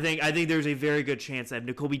agree. No. I think there's a very good chance that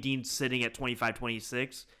if Nakobe Dean's sitting at 25,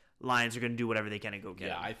 26, Lions are going to do whatever they can to go get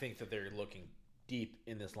him. I think that they're looking deep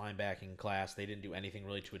in this linebacking class. They didn't do anything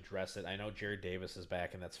really to address it. I know Jared Davis is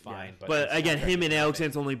back, and that's fine. Yeah. But again, him and Alex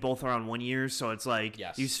Anzalone both are on 1 year, so it's like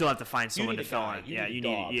you still have to find someone to fill in. You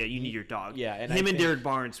need your dog. Yeah, and him and Derek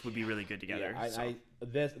Barnes would be really good together.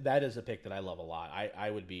 That is a pick that I love a lot.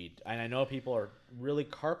 I would be, and I know people are really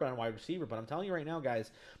carping on wide receiver, but I'm telling you right now,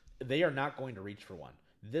 guys, they are not going to reach for one.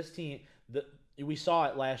 This team, we saw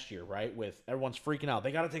it last year, right? With everyone's freaking out.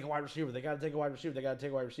 They got to take a wide receiver. They got to take a wide receiver. They got to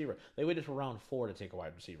take a wide receiver. They waited for round 4 to take a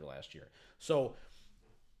wide receiver last year. So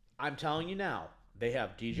I'm telling you now, they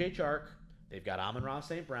have DJ Chark. They've got Amon-Ra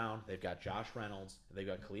St. Brown. They've got Josh Reynolds. They've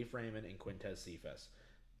got Khalif Raymond and Quintez Cephas.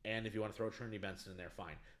 And if you want to throw Trinity Benson in there,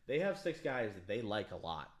 fine. They have 6 guys that they like a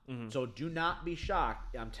lot. So do not be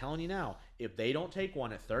shocked. I'm telling you now, if they don't take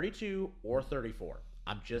one at 32 or 34,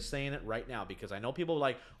 I'm just saying it right now because I know people are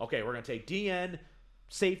like, okay, we're going to take DN,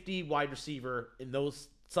 safety, wide receiver, in those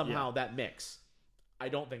somehow that mix. I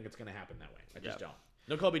don't think it's going to happen that way. I just don't.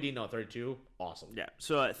 No Kobe Dean, no, 32, awesome. Yeah.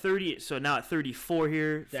 So at 30, so now at 34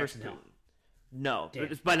 here, Jackson Hill. No,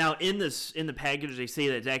 but now in the package they say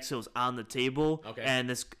that Dax Hill's on the table, and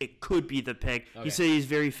it could be the pick. He said he's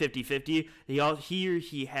very 50-50.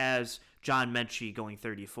 He has John Mechie going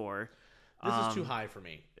 34. This is too high for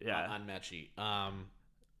me. On Mechie.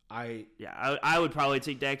 I would probably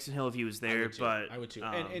take Daxton Hill if he was there, I would too.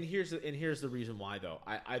 And here's the reason why though.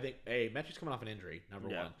 I think Mechie's coming off an injury. Number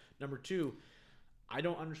one. Number two, I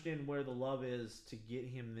don't understand where the love is to get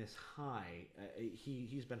him this high.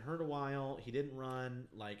 He's been hurt a while. He didn't run.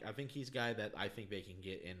 I think he's a guy that I think they can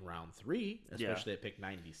get in round 3, especially at pick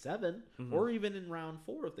 97, or even in round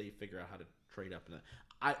 4 if they figure out how to trade up.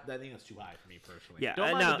 I think that's too high for me personally. Yeah,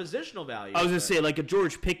 don't mind the positional value. I was gonna say like a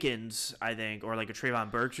George Pickens, I think, or like a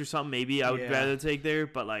Trayvon Burks or something. Maybe I would rather take there,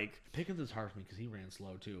 but like Pickens is hard for me because he ran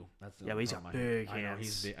slow too. That's but he's got big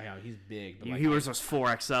hands. I know he's big. But he wears those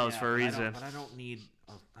 4XLs for a reason. But I don't need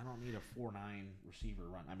a 4.9 receiver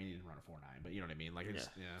run. I mean, he didn't run a 4.9, but you know what I mean. It's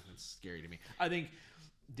scary to me. I think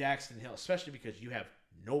Daxton Hill, especially because you have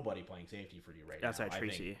nobody playing safety for you right now. That's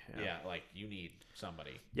Tracy. You need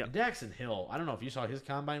somebody. Yeah. Daxton Hill, I don't know if you saw his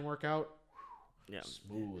combine workout. Yeah.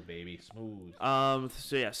 Smooth, baby. Smooth.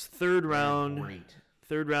 So yes, third round. Great.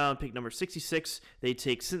 Third round, pick number 66. They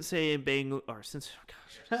take Cincinnati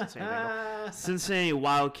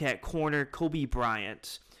Wildcat corner Kobe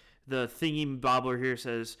Bryant. The thingy bobbler here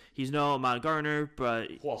says he's no Amon Gardner, but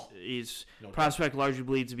he's prospect largely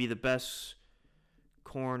believed to be the best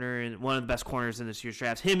corner and one of the best corners in this year's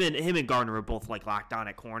draft. Him and Gardner are both like locked down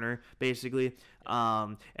at corner, basically.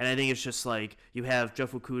 And I think it's just like you have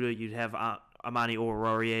Jeff Okudah, you'd have Amani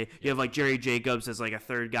Oruwariye, you have like Jerry Jacobs as like a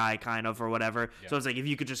third guy kind of or whatever. So it's like if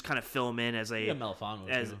you could just kind of fill him in as a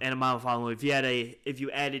Melifonwu, if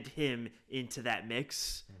you added him into that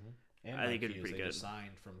mix. And I think it'd be pretty good. Just signed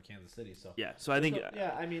from Kansas City, so So I think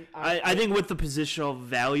I think with the positional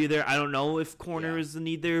value there, I don't know if corner is the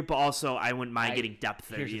need there, but also I wouldn't mind getting depth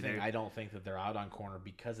there here's either. The thing, I don't think that they're out on corner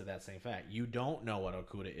because of that same fact. You don't know what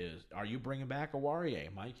Okudah is. Are you bringing back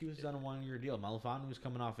Oruwariye? Mike Hughes is on a 1-year deal. Melifonwu is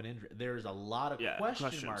coming off an injury. There's a lot of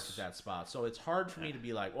question marks at that spot, so it's hard for me to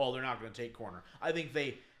be like, well, they're not going to take corner. I think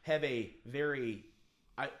they have a very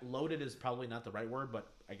loaded is probably not the right word, but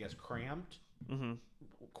I guess cramped.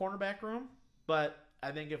 Cornerback room, but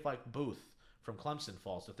I think if like Booth from Clemson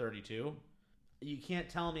falls to 32, you can't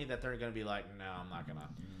tell me that they're going to be like, no, I'm not going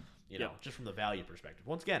to, know, just from the value perspective.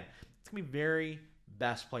 Once again, it's going to be very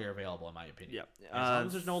best player available in my opinion. As long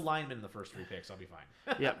as there's no lineman in the first 3 picks, I'll be fine.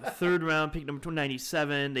 Third round, pick number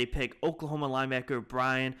 297, they pick Oklahoma linebacker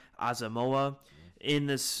Brian Asamoah. In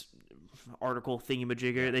this article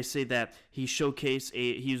thingamajigger, they say that he showcased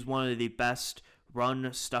he's one of the best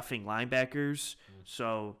run stuffing linebackers,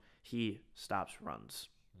 so he stops runs.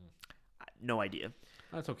 No idea.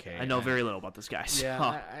 That's okay. I know very little about this guy. So. Yeah,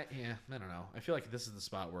 I don't know. I feel like this is the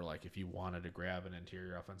spot where, like, if you wanted to grab an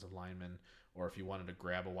interior offensive lineman or if you wanted to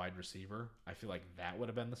grab a wide receiver, I feel like that would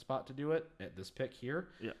have been the spot to do it at this pick here.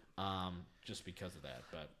 Yeah. Just because of that.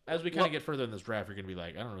 But as we kind of get further in this draft, you're going to be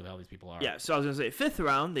like, I don't know who the hell these people are. Yeah, so I was going to say, 5th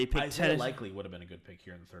round, they picked Isaiah Likely would have been a good pick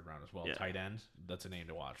here in the 3rd round as well. Yeah. Tight end, that's a name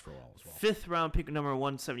to watch for a while as well. 5th round, pick number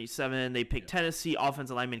 177. They picked Tennessee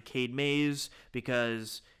offensive lineman Cade Mays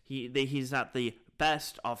because he's not the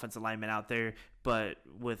best offensive lineman out there, but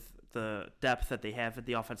with the depth that they have at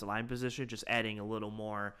the offensive line position, just adding a little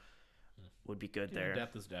more would be good there.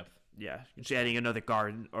 Depth is depth. Yeah, just adding another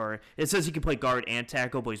guard, or it says he can play guard and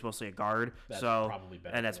tackle, but he's mostly a guard. That's so probably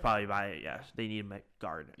better. And that's probably they need him at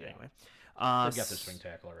guard anyway. They've got their swing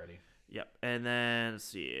tackle already. Yep, and then let's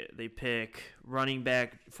see, they pick running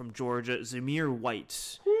back from Georgia, Zamir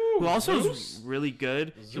White, who also is really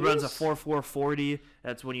good. He runs a 4.4 40.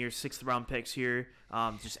 That's one of your 6th round picks here.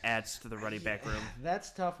 Just adds to the running back room. That's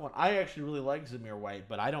a tough one. I actually really like Zamir White,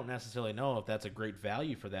 but I don't necessarily know if that's a great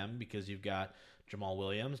value for them because you've got Jamal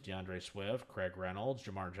Williams, DeAndre Swift, Craig Reynolds,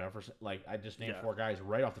 Jamar Jefferson. Like, I just named 4 guys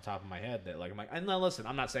right off the top of my head that, like, I'm like, and now listen,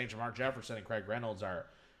 I'm not saying Jamar Jefferson and Craig Reynolds are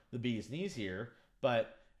the bee's knees here,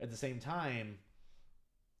 but at the same time,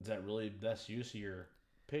 is that really the best use of your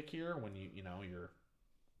pick here when you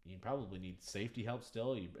probably need safety help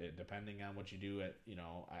still, depending on what you do at,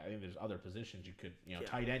 I think there's other positions you could,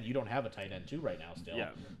 tight end. You don't have a tight end too right now still. Yeah.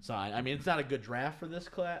 So, I mean, it's not a good draft for this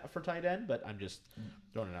class for tight end, but I'm just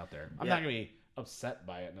throwing it out there. I'm not going to be upset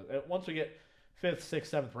by it. Once we get 5th, 6th,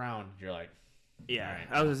 7th round, you're like, yeah, right.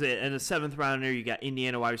 I was gonna say, in the 7th rounder, you got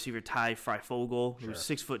Indiana wide receiver Ty Freifogel, who's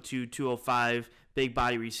 6'2", 205, big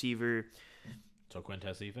body receiver. So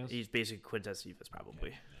Quintez Cephas? He's basically Quintez Cephas, probably.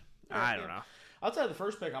 Okay. Yeah. I don't know. Outside of the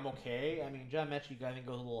first pick, I'm okay. I mean, John Mechie, I think,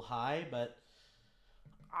 goes a little high, but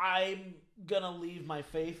I'm going to leave my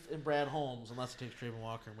faith in Brad Holmes unless he takes Trayvon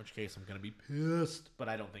Walker, in which case I'm going to be pissed. But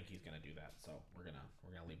I don't think he's going to do that, so we're gonna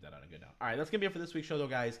leave that on a good note. All right, that's going to be it for this week's show, though,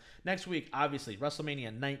 guys. Next week, obviously,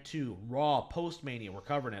 WrestleMania Night 2, Raw, Post-Mania, we're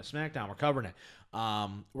covering it. SmackDown, we're covering it.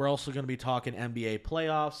 We're also going to be talking NBA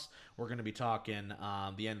playoffs. We're going to be talking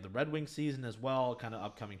the end of the Red Wings season as well, kind of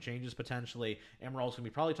upcoming changes potentially. And we're also going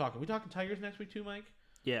to be probably talking Tigers next week too, Mike?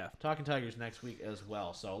 Yeah. Talking Tigers next week as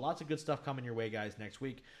well. So lots of good stuff coming your way, guys, next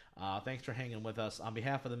week. Thanks for hanging with us. On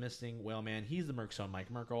behalf of the Missing Whale Man, he's the Merc Zone,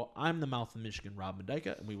 Mike Merkel. I'm the Mouth of Michigan, Rob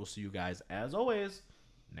Mendyka, and we will see you guys, as always,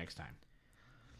 next time.